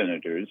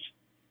senators,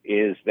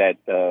 is that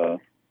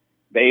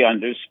they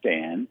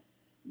understand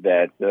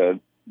that the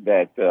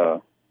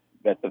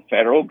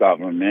federal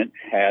government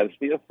has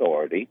the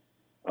authority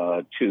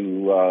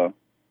to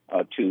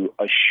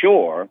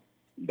assure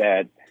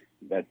that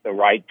the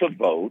right to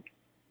vote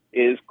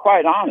is,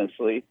 quite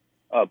honestly,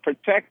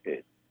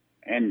 protected,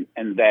 and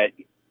that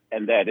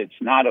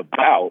it's not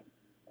about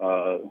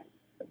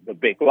the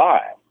big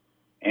lie.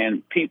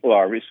 And people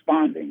are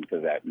responding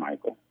to that,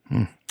 Michael.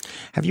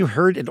 Have you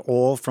heard at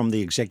all from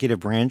the executive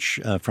branch,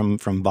 from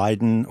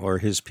Biden or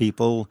his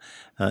people,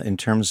 in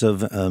terms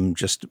of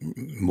just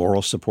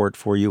moral support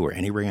for you or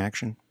any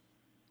reaction?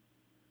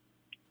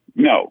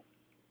 No,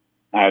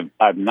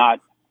 I've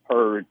not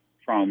heard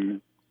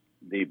from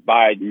the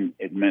Biden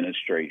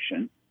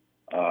administration.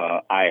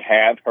 I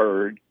have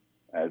heard,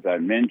 as I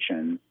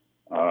mentioned,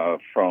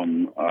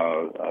 from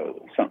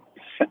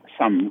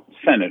some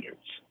senators.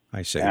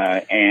 I see.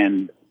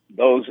 And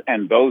those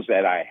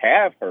that I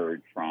have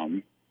heard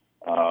from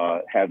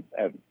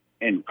have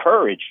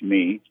encouraged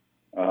me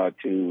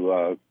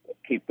to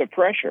keep the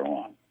pressure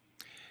on.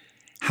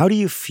 How do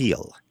you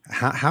feel?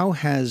 How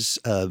has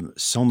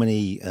so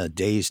many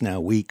days now,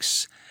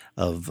 weeks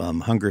of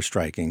hunger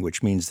striking,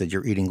 which means that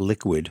you're eating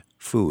liquid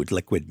food,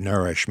 liquid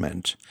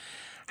nourishment,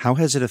 how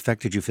has it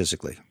affected you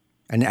physically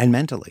and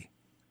mentally?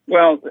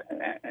 Well,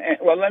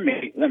 let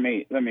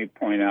me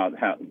point out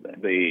how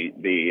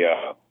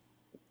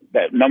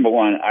that number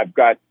one, I've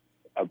got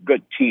a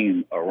good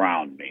team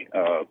around me.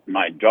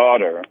 My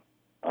daughter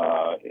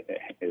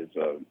is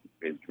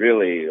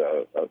really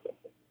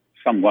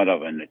somewhat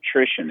of a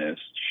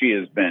nutritionist. She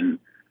has been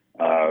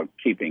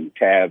keeping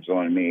tabs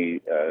on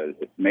me,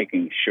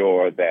 making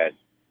sure that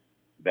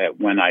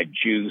when I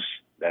juice,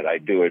 that I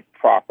do it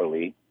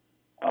properly.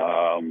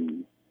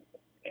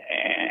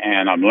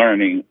 and I'm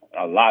learning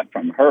a lot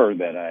from her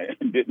that I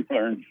didn't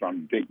learn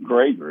from Dick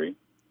Gregory.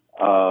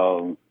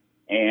 And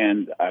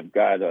I've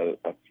got a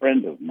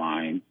friend of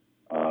mine,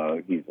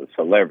 he's a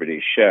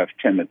celebrity chef,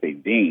 Timothy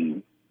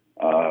Dean,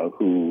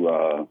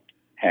 who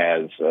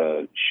has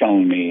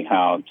shown me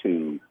how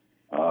to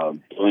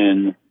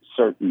blend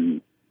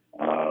certain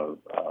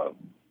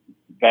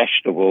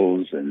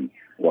vegetables and,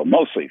 well,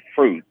 mostly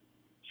fruit.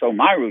 So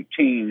my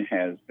routine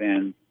has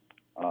been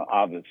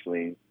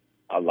obviously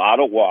a lot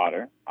of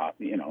water, a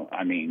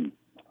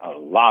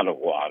lot of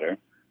water.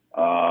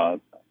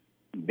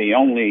 The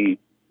only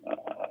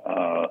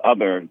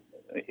other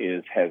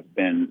has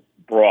been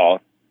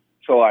broth.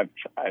 So I've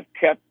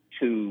kept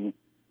to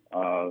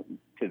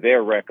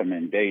their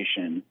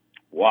recommendation,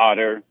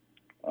 water,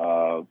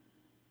 broth,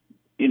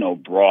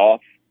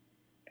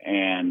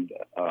 and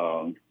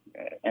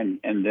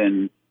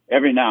then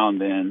every now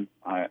and then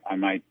I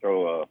might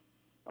throw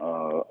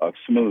a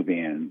smoothie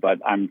in, but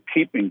I'm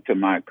keeping to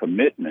my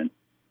commitment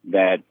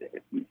that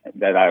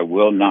I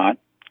will not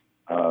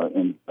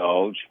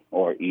indulge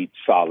or eat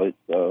solid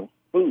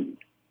food,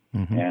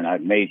 and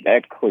I've made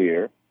that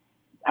clear.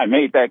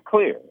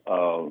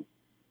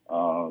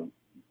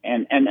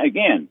 And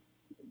again,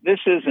 this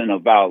isn't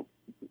about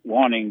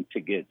wanting to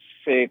get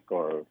sick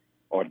or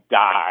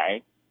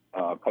die,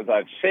 because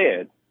I've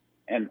said,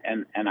 and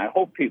I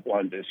hope people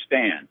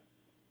understand,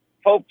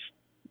 folks,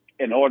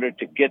 in order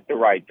to get the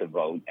right to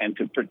vote and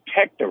to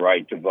protect the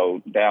right to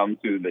vote down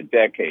through the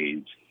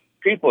decades,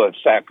 people have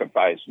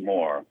sacrificed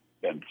more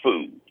than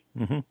food.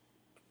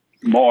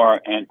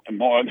 More than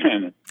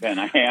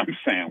a ham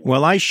sandwich.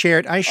 Well, I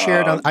shared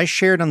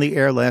on the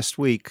air last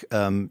week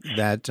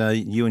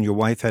that you and your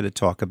wife had a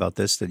talk about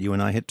this, that you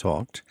and I had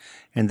talked,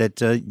 and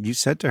that you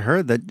said to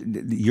her that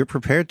you're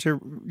prepared to,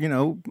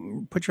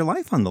 put your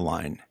life on the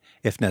line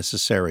if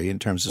necessary in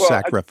terms of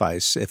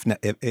sacrifice. If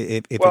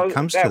it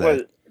comes to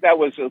that. That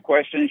was the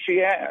question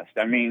she asked.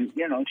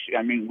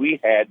 We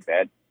had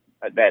that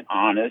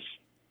honest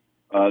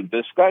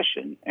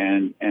discussion,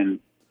 and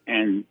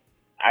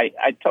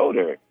I told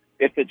her,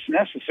 if it's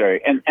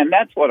necessary, and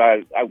that's what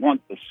I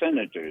want the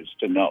senators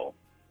to know.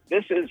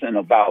 This isn't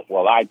about,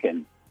 I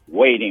can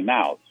wait him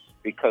out,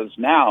 because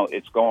now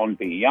it's gone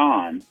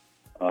beyond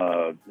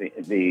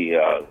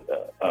the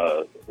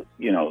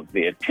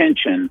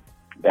attention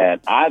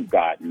that I've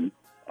gotten.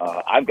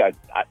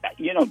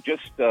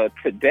 Just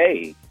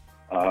today,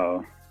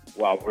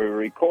 while we're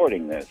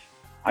recording this,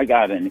 I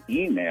got an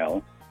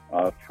email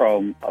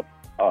from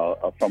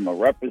a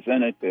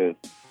representative.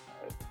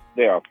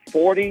 There are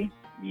 40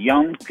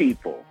 young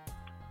people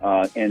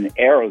in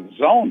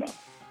Arizona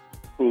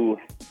who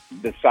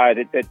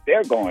decided that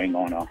they're going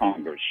on a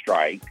hunger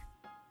strike,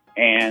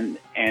 and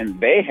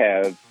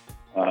they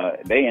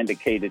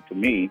indicated to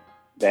me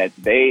that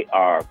they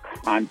are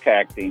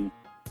contacting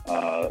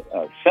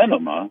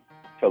Cinema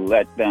to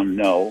let them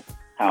know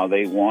how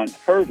they want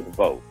her to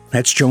vote.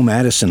 That's Joe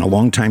Madison, a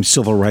longtime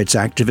civil rights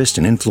activist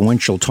and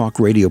influential talk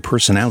radio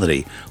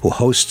personality who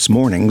hosts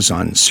mornings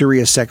on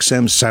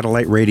SiriusXM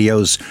Satellite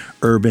Radio's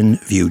Urban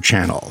View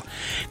channel.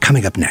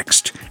 Coming up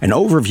next, an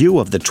overview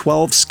of the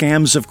 12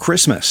 scams of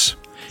Christmas.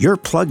 You're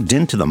plugged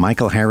into the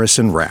Michael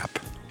Harrison Wrap.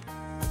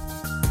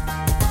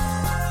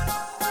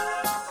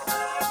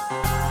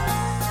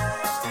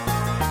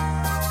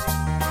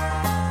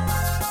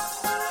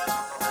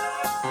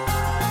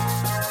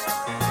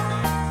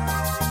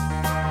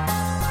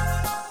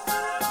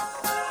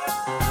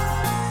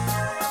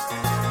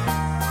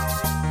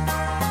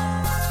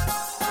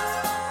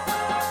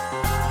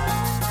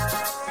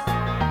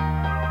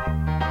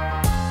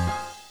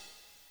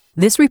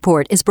 This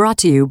report is brought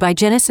to you by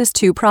Genesis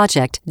 2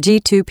 Project,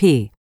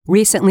 G2P.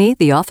 Recently,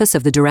 the Office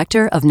of the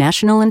Director of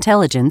National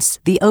Intelligence,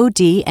 the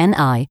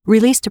ODNI,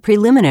 released a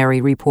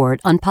preliminary report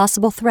on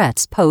possible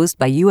threats posed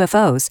by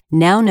UFOs,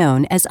 now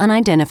known as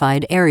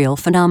Unidentified Aerial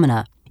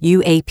Phenomena,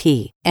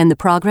 UAP, and the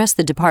progress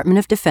the Department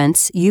of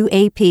Defense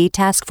UAP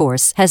Task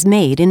Force has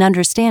made in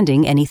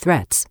understanding any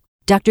threats.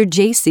 Dr.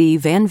 J.C.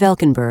 Van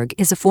Valkenburg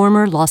is a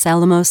former Los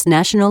Alamos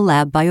National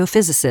Lab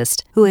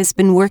biophysicist who has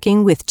been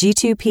working with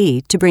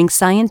G2P to bring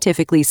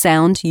scientifically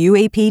sound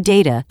UAP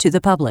data to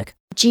the public.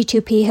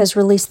 G2P has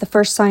released the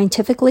first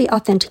scientifically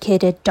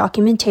authenticated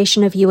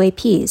documentation of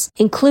UAPs,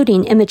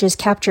 including images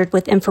captured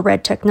with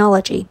infrared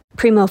technology.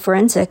 Primo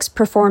Forensics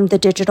performed the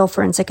digital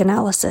forensic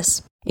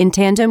analysis. In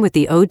tandem with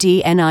the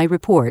ODNI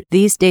report,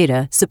 these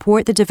data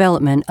support the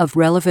development of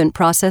relevant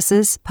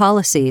processes,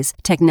 policies,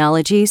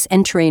 technologies,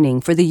 and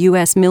training for the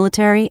U.S.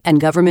 military and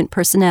government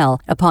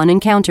personnel upon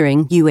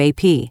encountering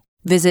UAP.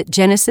 Visit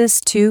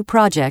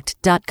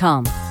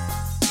genesis2project.com.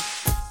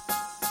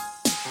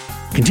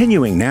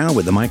 Continuing now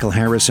with the Michael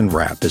Harrison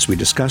Wrap as we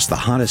discuss the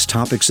hottest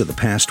topics of the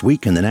past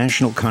week in the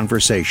national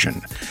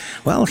conversation.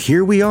 Well,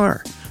 here we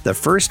are, the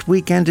first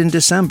weekend in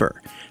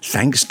December.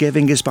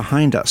 Thanksgiving is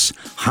behind us,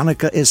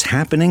 Hanukkah is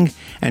happening,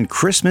 and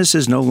Christmas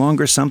is no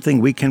longer something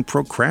we can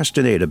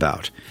procrastinate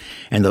about.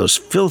 And those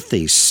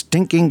filthy,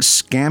 stinking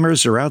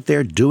scammers are out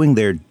there doing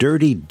their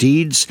dirty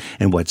deeds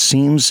in what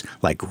seems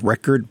like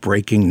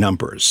record-breaking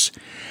numbers.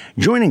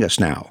 Joining us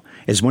now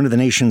is one of the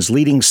nation's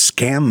leading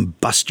scam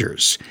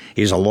busters.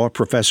 He's a law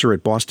professor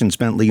at Boston's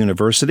Bentley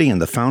University and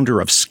the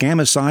founder of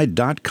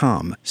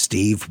Scamicide.com,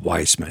 Steve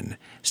Weisman.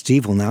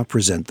 Steve will now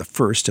present the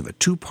first of a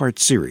two-part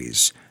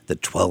series, The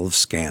 12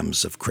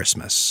 Scams of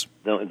Christmas.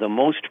 The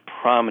most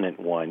prominent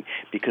one,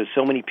 because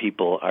so many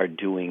people are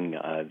doing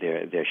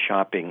their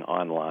shopping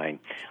online,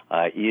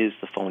 is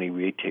the phony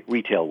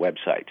retail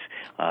websites.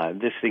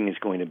 This thing is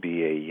going to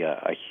be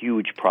a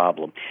huge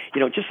problem.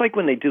 Just like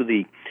when they do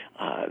the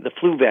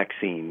flu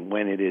vaccine,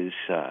 when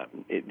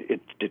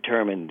it's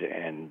determined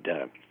and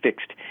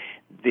fixed,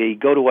 they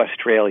go to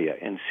Australia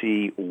and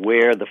see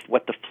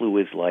what the flu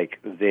is like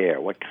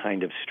there, what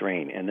kind of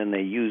strain, and then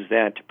they use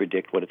that to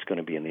predict what it's going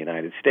to be in the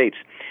United States.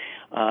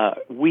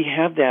 We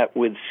have that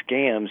with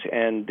scams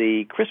and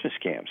the Christmas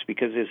scams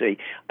because there's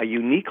a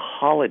unique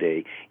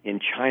holiday in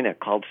China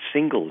called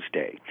Singles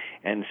Day.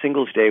 And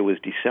Singles Day was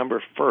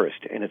December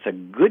 1st, and it's a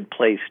good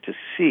place to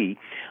see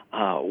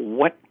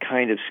what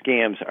kind of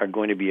scams are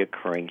going to be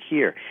occurring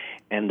here.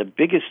 And the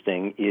biggest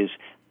thing is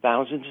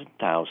thousands and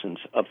thousands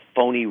of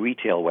phony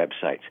retail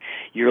websites.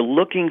 You're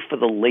looking for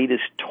the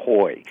latest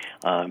toy.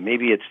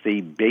 Maybe it's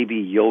the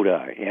Baby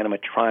Yoda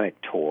animatronic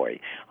toy,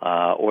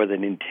 or the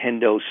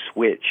Nintendo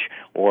Switch,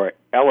 or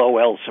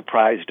LOL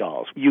surprise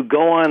dolls. You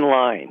go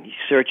online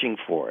searching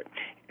for it,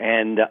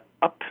 and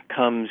up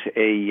comes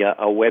a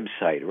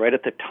website right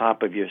at the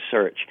top of your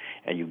search,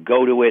 and you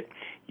go to it.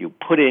 You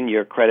put in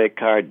your credit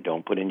card.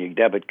 Don't put in your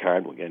debit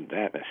card. We'll get into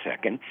that in a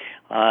second.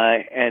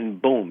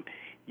 And boom.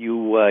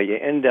 You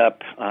end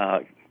up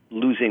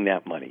losing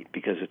that money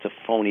because it's a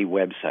phony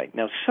website.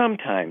 Now,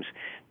 sometimes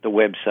the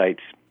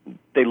websites,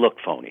 they look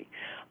phony.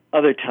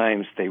 Other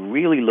times, they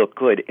really look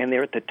good, and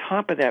they're at the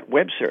top of that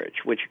web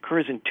search, which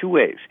occurs in two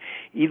ways.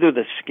 Either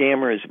the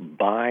scammers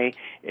buy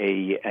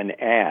an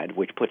ad,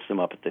 which puts them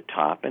up at the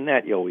top, and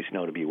that you always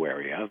know to be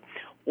wary of,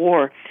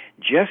 or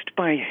just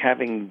by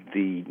having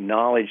the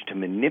knowledge to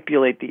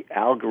manipulate the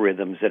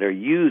algorithms that are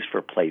used for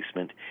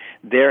placement,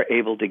 they're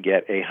able to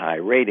get a high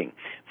rating.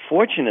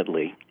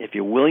 Fortunately, if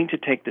you're willing to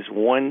take this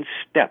one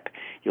step,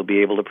 you'll be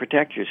able to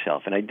protect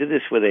yourself. And I did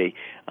this with a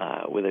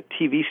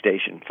TV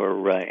station for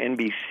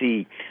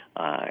NBC,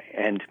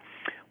 and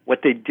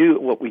what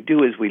we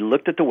do is we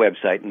looked at the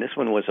website, and this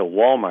one was a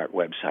Walmart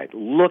website.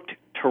 Looked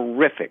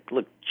terrific,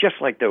 looked just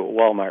like the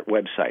Walmart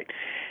website.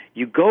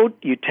 You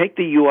take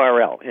the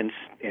URL,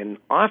 and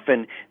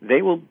often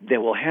they will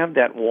have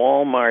that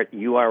Walmart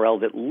URL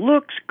that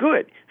looks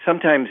good.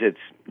 Sometimes it's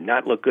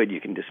not look good,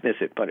 you can dismiss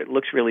it, but it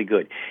looks really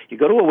good. You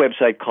go to a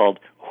website called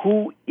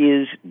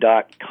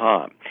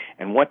whois.com,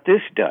 and what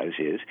this does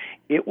is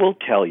it will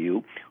tell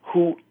you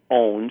who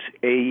owns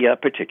a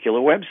particular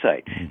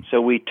website.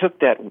 So we took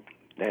that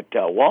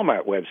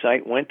Walmart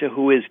website, went to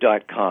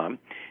whois.com,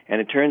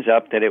 and it turns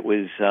out that it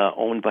was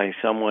owned by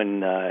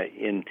someone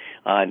in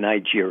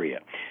Nigeria.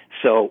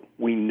 So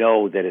we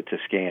know that it's a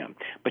scam.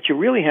 But you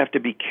really have to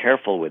be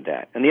careful with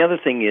that. And the other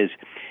thing is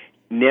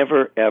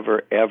never,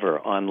 ever, ever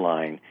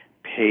online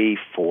pay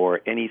for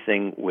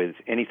anything with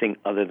anything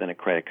other than a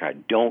credit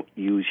card. Don't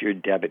use your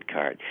debit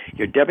card.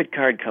 Your debit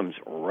card comes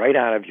right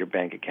out of your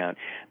bank account.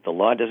 The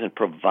law doesn't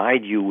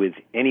provide you with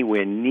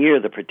anywhere near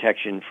the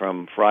protection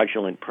from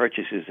fraudulent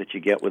purchases that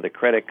you get with a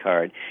credit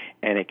card,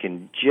 and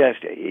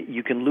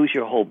you can lose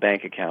your whole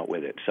bank account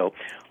with it. So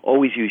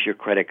always use your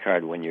credit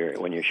card when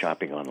you're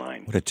shopping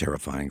online. What a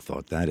terrifying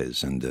thought that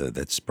is, and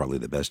that's probably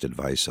the best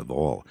advice of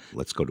all.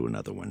 Let's go to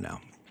another one now.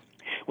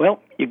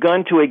 Well, you've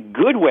gone to a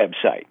good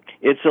website.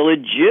 It's a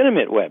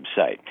legitimate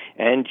website,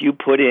 and you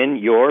put in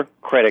your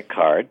credit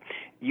card.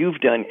 You've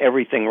done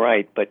everything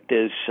right, but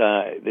there's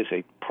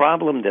a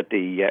problem that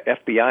the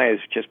FBI has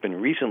just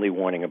been recently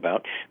warning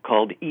about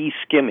called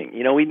e-skimming.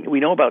 We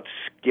know about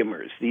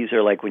skimmers. These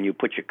are like when you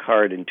put your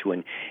card into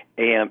an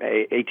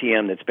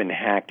ATM that's been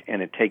hacked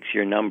and it takes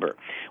your number.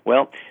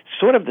 Well,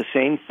 sort of the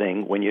same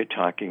thing when you're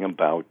talking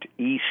about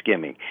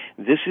e-skimming.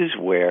 This is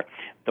where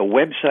the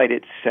website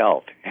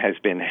itself has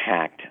been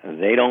hacked.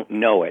 They don't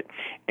know it.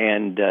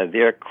 And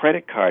their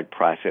credit card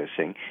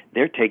processing,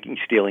 they're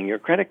stealing your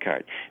credit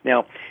card.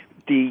 Now,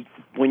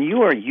 when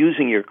you are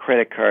using your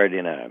credit card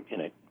in a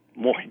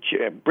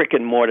brick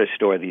and mortar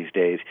store these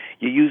days,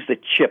 you use the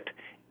chip,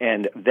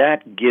 and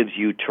that gives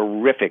you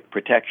terrific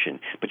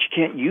protection. But you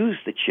can't use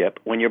the chip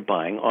when you're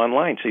buying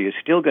online, so you're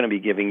still going to be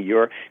giving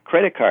your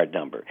credit card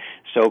number.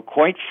 So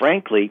quite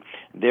frankly,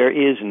 there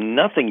is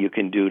nothing you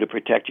can do to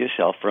protect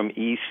yourself from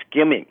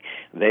e-skimming.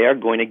 They are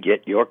going to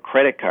get your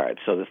credit card.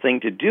 So the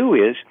thing to do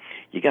is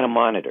you got to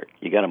monitor.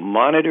 You got to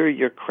monitor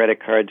your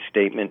credit card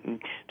statement. And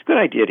it's a good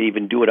idea to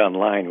even do it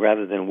online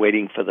rather than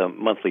waiting for the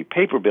monthly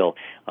paper bill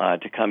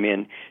to come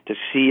in to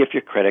see if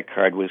your credit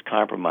card was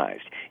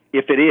compromised.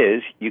 If it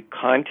is, you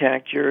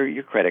contact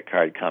your credit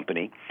card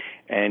company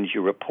and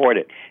you report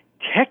it.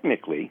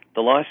 technically,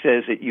 the law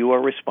says that you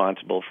are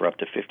responsible for up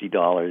to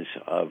 $50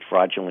 of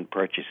fraudulent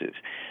purchases.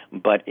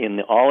 But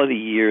in all of the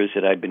years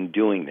that I've been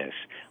doing this,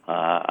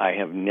 I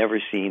have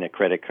never seen a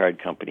credit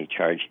card company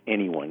charge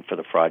anyone for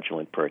the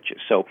fraudulent purchase.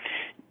 So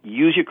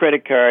use your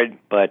credit card,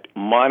 but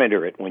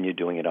monitor it when you're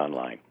doing it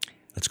online.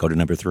 Let's go to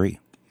number 3.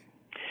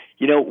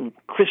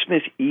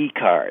 Christmas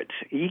e-cards.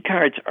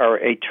 E-cards are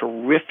a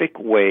terrific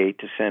way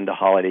to send a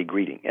holiday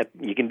greeting.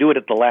 You can do it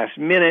at the last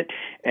minute,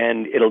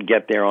 and it'll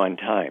get there on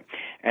time.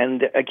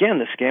 And again,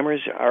 the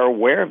scammers are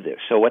aware of this.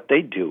 So what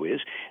they do is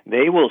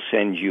they will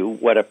send you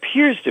what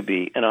appears to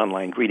be an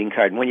online greeting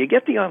card. And when you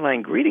get the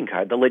online greeting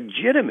card, the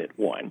legitimate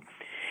one,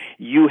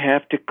 you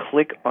have to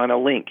click on a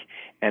link.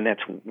 And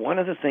that's one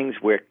of the things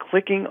where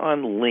clicking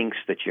on links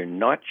that you're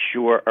not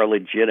sure are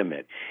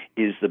legitimate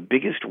is the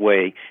biggest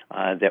way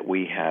that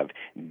we have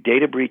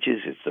data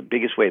breaches. It's the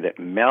biggest way that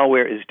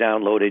malware is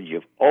downloaded.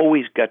 You've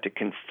always got to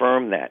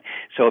confirm that.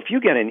 So if you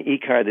get an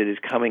e-card that is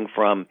coming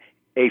from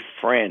a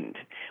friend,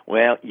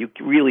 well, you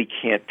really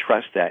can't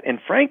trust that. And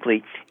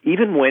frankly,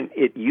 even when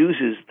it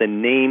uses the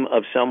name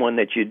of someone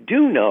that you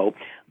do know,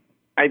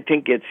 I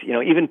think it's,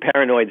 even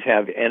paranoids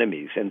have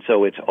enemies, and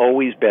so it's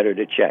always better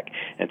to check.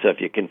 And so if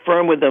you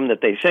confirm with them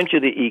that they sent you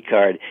the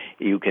e-card,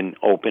 you can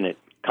open it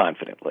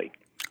confidently.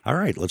 All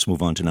right, let's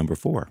move on to number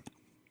 4.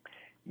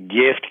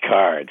 Gift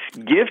cards.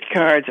 Gift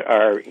cards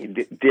are,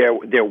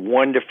 they're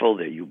wonderful,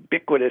 they're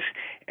ubiquitous,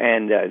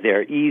 and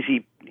they're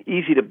easy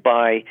to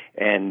buy,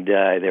 and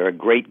they're a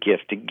great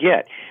gift to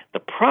get. The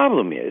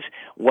problem is,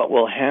 what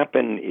will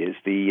happen is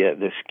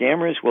the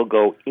scammers will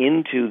go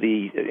into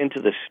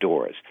the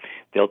stores.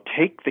 They'll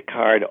take the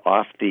card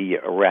off the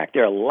rack.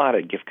 There are a lot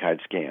of gift card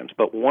scams,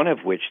 but one of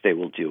which they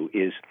will do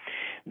is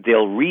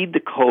they'll read the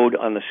code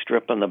on the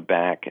strip on the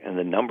back and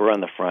the number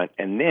on the front,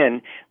 and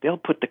then they'll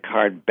put the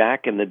card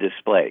back in the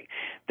display.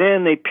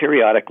 Then they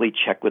periodically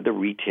check with the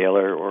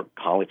retailer or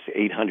call its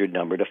 800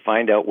 number to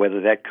find out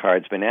whether that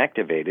card's been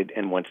activated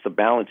and once the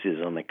balance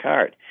is on the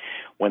card.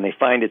 When they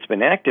find it's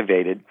been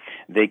activated,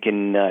 they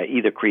can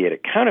either create a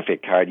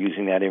counterfeit card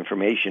using that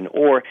information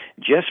or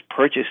just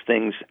purchase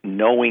things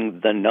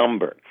knowing the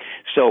number.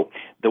 So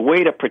the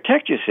way to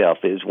protect yourself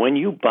is when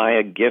you buy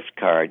a gift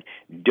card,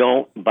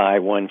 don't buy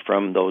one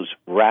from those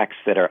racks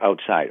that are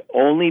outside.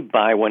 Only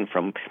buy one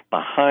from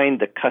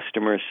behind the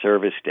customer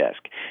service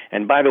desk.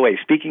 And by the way,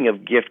 speaking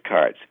of gift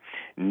cards,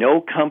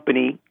 no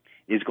company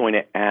is going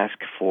to ask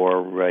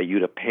for you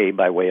to pay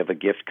by way of a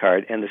gift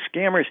card. And the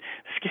scammers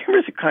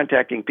are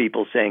contacting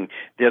people saying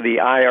they're the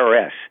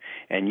IRS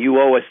and you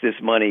owe us this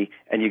money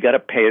and you got to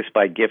pay us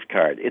by gift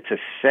card. It's a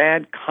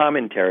sad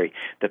commentary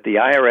that the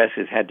IRS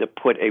has had to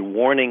put a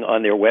warning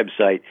on their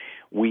website: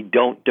 we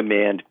don't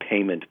demand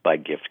payment by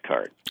gift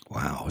card.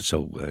 Wow.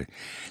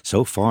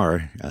 So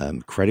far,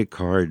 credit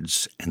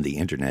cards and the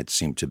internet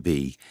seem to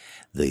be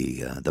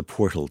the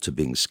portal to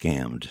being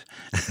scammed.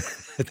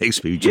 It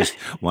makes me just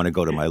want to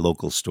go to my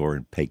local store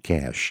and pay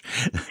cash.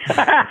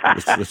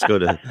 let's go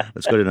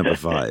to number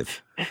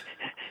 5.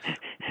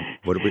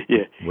 What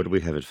do we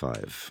have at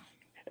 5?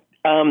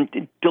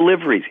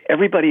 Deliveries.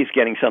 Everybody's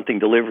getting something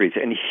deliveries.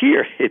 And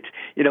here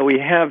we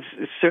have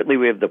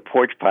the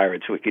porch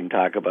pirates we can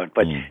talk about.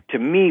 But to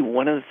me,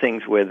 one of the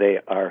things where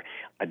they are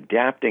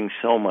adapting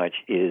so much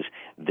is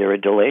there are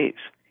delays.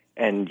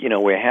 And,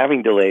 we're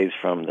having delays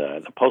from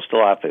the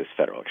Postal Office,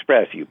 Federal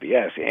Express,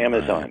 UPS,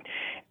 Amazon. Right.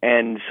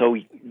 And so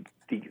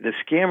the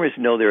scammers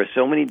know there are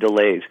so many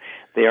delays.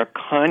 They are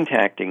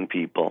contacting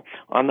people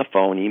on the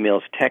phone,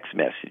 emails, text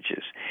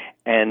messages.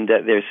 And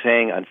they're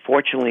saying,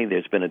 unfortunately,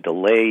 there's been a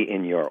delay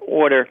in your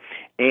order,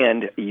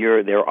 and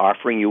they're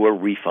offering you a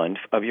refund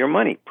of your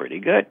money. Pretty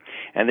good.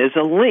 And there's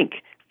a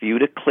link for you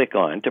to click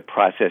on to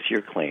process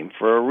your claim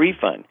for a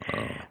refund.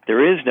 Oh.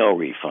 There is no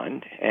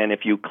refund, and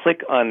if you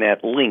click on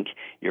that link,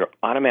 you're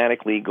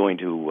automatically going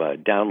to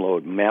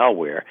download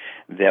malware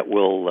that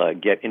will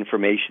get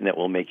information that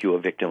will make you a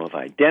victim of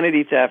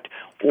identity theft,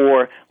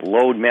 or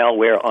load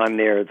malware on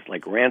there, it's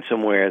like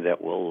ransomware,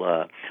 that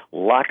will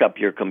lock up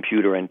your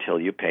computer until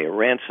you pay a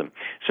ransom.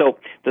 So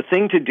the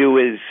thing to do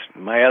is,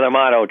 my other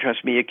motto,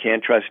 trust me, you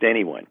can't trust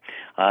anyone.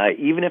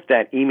 Even if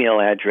that email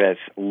address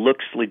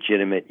looks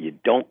legitimate, you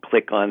don't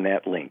click on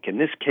that link. In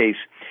this case,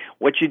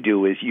 what you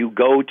do is you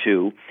go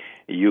to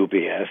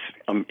UPS,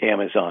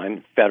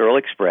 Amazon, Federal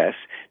Express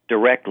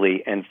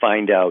directly and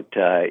find out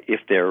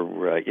if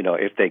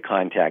if they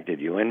contacted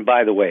you. And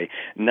by the way,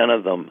 none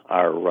of them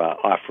are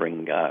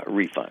offering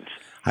refunds.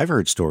 I've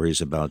heard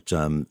stories about,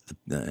 and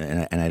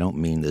I don't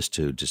mean this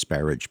to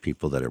disparage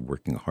people that are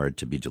working hard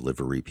to be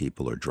delivery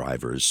people or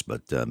drivers,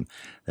 but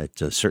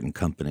that certain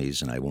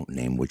companies, and I won't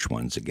name which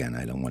ones again,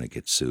 I don't want to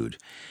get sued,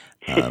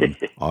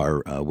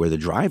 are where the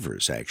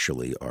drivers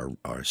actually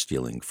are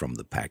stealing from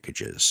the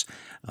packages,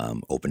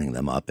 opening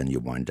them up, and you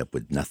wind up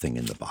with nothing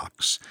in the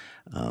box,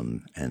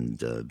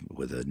 and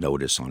with a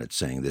notice on it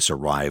saying this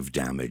arrived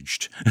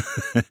damaged.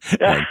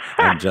 Wow,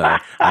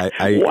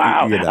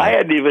 I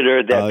hadn't even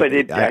heard that, but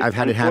I've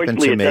had it happen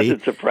to me. It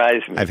doesn't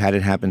surprise me. I've had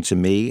it happen to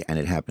me, and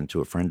it happened to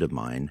a friend of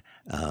mine.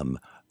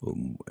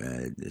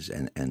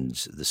 and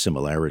the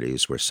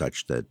similarities were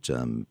such that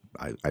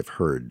I've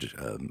heard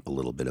a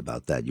little bit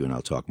about that. You and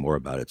I'll talk more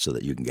about it so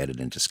that you can get it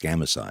into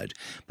Scamicide.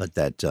 But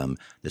that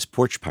this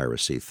porch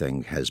piracy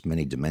thing has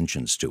many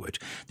dimensions to it.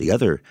 The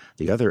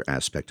other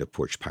aspect of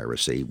porch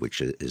piracy, which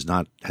has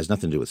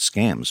nothing to do with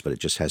scams, but it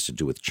just has to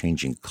do with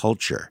changing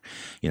culture.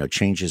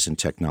 Changes in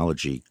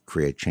technology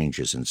create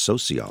changes in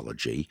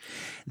sociology.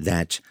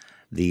 That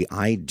the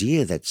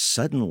idea that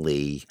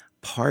suddenly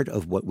part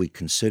of what we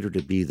consider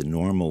to be the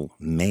normal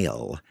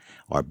mail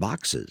are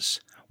boxes.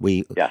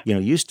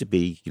 Used to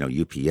be,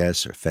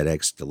 UPS or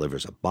FedEx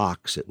delivers a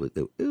box. It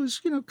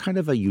was kind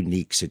of a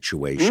unique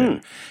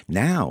situation.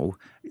 Now,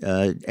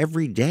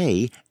 every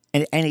day,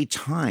 and any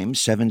time,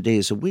 7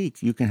 days a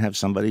week, you can have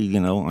somebody,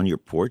 on your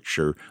porch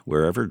or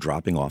wherever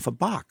dropping off a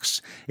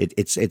box.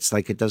 It's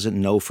like it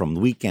doesn't know from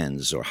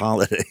weekends or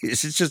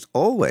holidays. It's just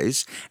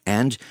always,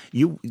 and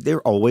there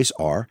always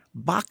are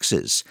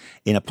boxes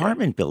in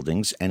apartment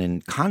buildings and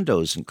in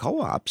condos and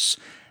co-ops.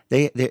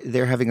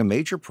 They're having a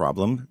major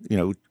problem,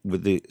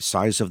 with the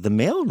size of the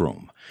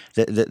mailroom.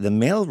 The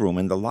mailroom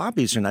and the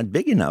lobbies are not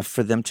big enough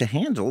for them to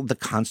handle the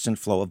constant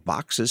flow of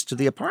boxes to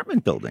the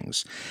apartment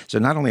buildings. So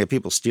not only are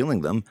people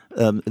stealing them,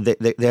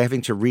 they're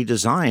having to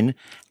redesign.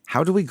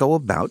 How do we go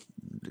about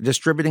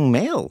distributing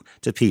mail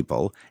to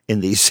people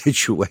in these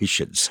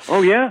situations?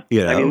 Oh, yeah.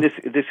 I mean,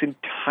 this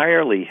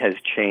entirely has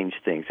changed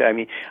things. I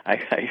mean, I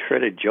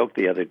heard a joke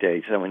the other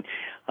day. Someone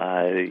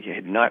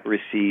had not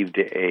received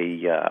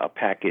a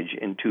package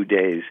in 2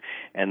 days,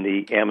 and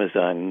the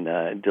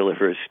Amazon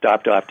deliverer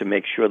stopped off to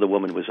make sure the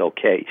woman was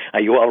okay.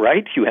 Are you all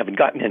right? You haven't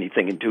gotten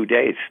anything in 2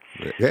 days.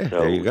 Yeah,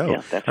 so, there you go.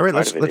 Yeah, all right,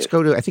 let's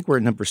go to. I think we're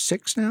at number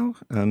 6 now.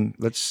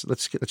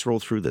 Let's roll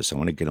through this. I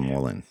want to get them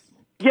all in.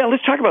 Yeah,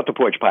 let's talk about the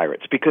porch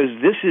pirates, because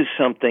this is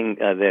something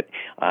that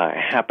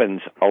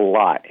happens a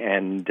lot.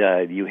 And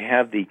you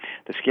have the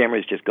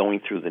scammers just going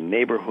through the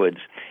neighborhoods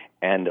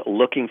and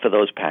looking for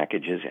those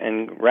packages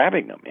and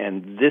grabbing them.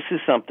 And this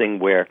is something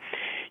where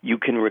you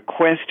can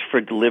request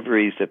for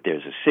deliveries that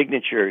there's a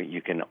signature.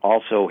 You can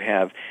also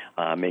have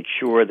make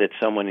sure that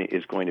someone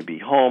is going to be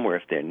home, or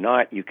if they're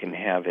not, you can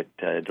have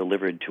it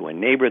delivered to a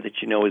neighbor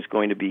that you know is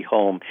going to be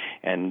home.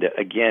 And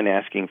again,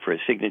 asking for a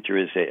signature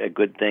is a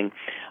good thing.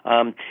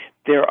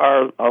 There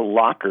are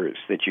lockers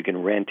that you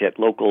can rent at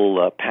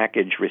local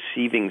package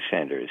receiving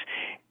centers.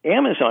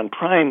 Amazon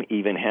Prime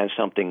even has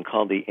something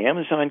called the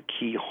Amazon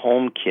Key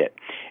Home Kit,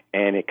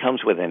 and it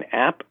comes with an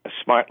app, a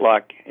smart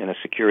lock, and a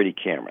security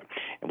camera.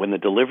 And when the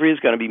delivery is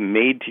going to be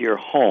made to your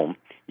home,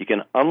 you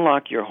can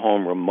unlock your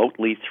home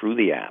remotely through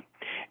the app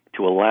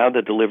to allow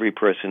the delivery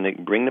person to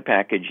bring the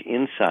package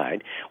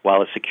inside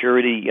while a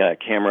security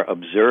camera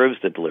observes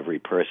the delivery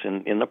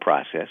person in the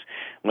process.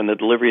 When the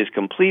delivery is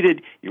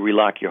completed, you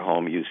relock your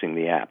home using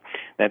the app.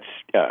 That's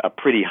a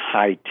pretty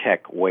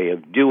high-tech way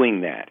of doing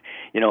that.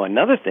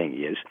 Another thing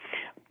is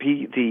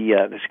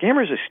the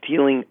scammers are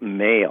stealing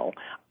mail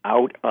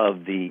out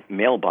of the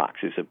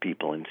mailboxes of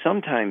people, and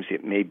sometimes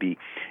it may be,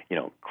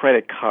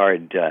 credit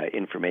card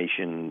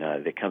information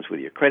that comes with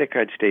your credit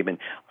card statement.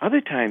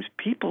 Other times,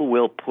 people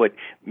will put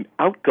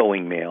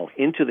outgoing mail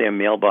into their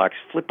mailbox,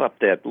 flip up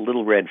that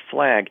little red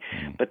flag,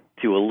 but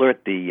to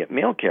alert the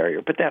mail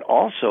carrier. But that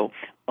also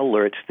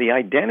alerts the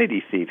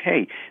identity thief.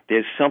 Hey,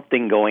 there's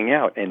something going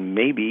out, and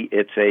maybe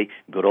it's a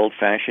good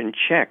old-fashioned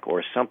check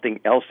or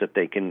something else that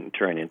they can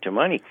turn into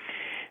money.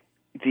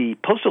 The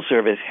Postal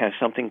Service has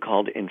something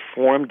called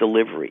informed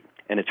delivery,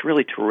 and it's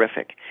really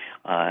terrific,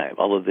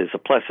 although there's a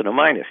plus and a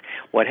minus.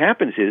 What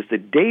happens is the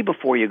day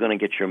before you're going to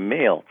get your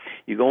mail,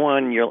 you go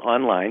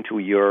online to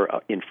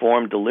your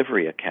informed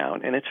delivery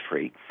account, and it's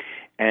free,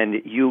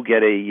 and you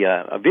get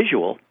a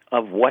visual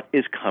of what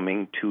is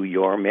coming to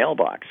your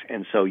mailbox.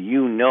 And so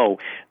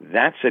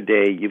that's a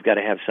day you've got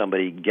to have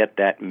somebody get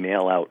that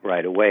mail out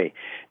right away.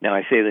 Now,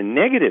 I say the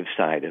negative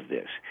side of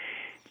this,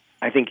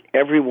 I think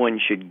everyone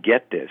should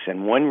get this.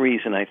 And one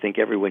reason I think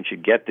everyone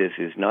should get this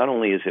is not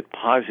only is it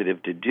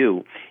positive to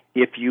do,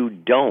 if you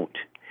don't,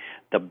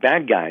 the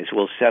bad guys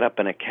will set up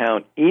an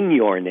account in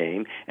your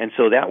name, and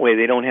so that way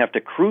they don't have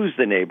to cruise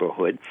the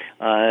neighborhood.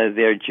 All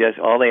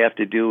they have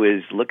to do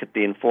is look at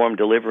the informed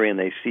delivery, and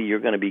they see you're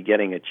going to be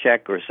getting a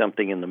check or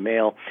something in the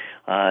mail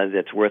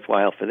that's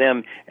worthwhile for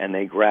them, and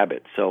they grab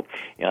it. So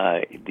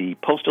the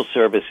Postal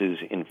Service's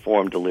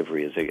informed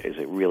delivery is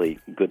a really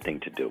good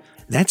thing to do.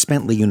 That's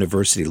Bentley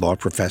University law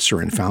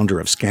professor and founder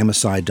of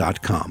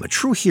Scamicide.com, a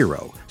true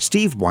hero,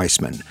 Steve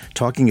Weisman,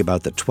 talking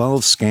about the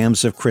 12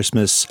 Scams of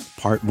Christmas,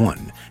 Part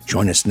 1.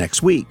 Join us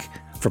next week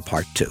for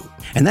Part 2.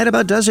 And that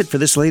about does it for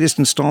this latest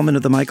installment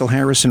of the Michael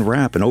Harrison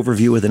Wrap, an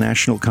overview of the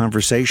national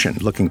conversation,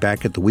 looking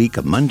back at the week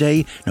of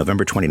Monday,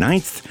 November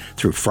 29th,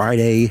 through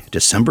Friday,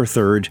 December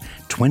 3rd,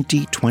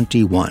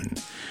 2021.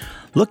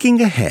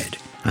 Looking ahead,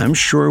 I'm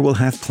sure we'll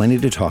have plenty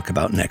to talk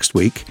about next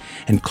week,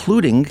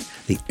 including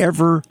the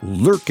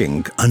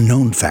ever-lurking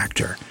unknown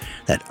factor,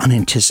 that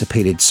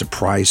unanticipated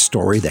surprise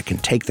story that can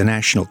take the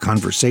national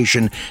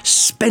conversation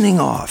spinning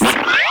off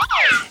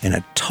in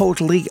a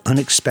totally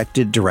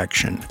unexpected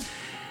direction.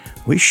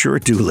 We sure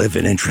do live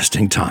in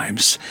interesting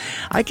times.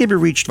 I can be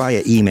reached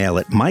via email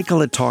at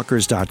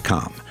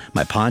michael@talkers.com.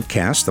 My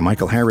podcast, The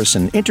Michael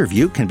Harrison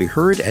Interview, can be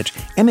heard at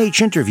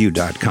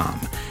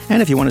mhinterview.com.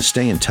 And if you want to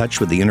stay in touch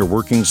with the inner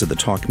workings of the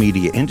talk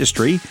media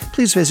industry,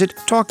 please visit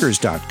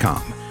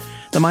talkers.com.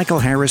 The Michael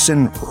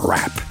Harrison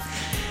Wrap.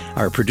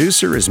 Our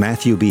producer is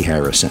Matthew B.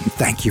 Harrison.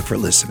 Thank you for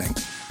listening.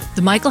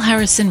 The Michael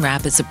Harrison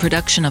Wrap is a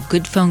production of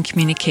Good Phone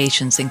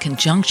Communications in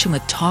conjunction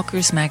with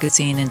Talkers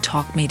Magazine and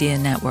Talk Media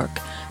Network.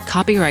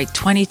 Copyright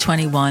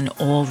 2021,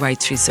 all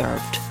rights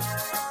reserved.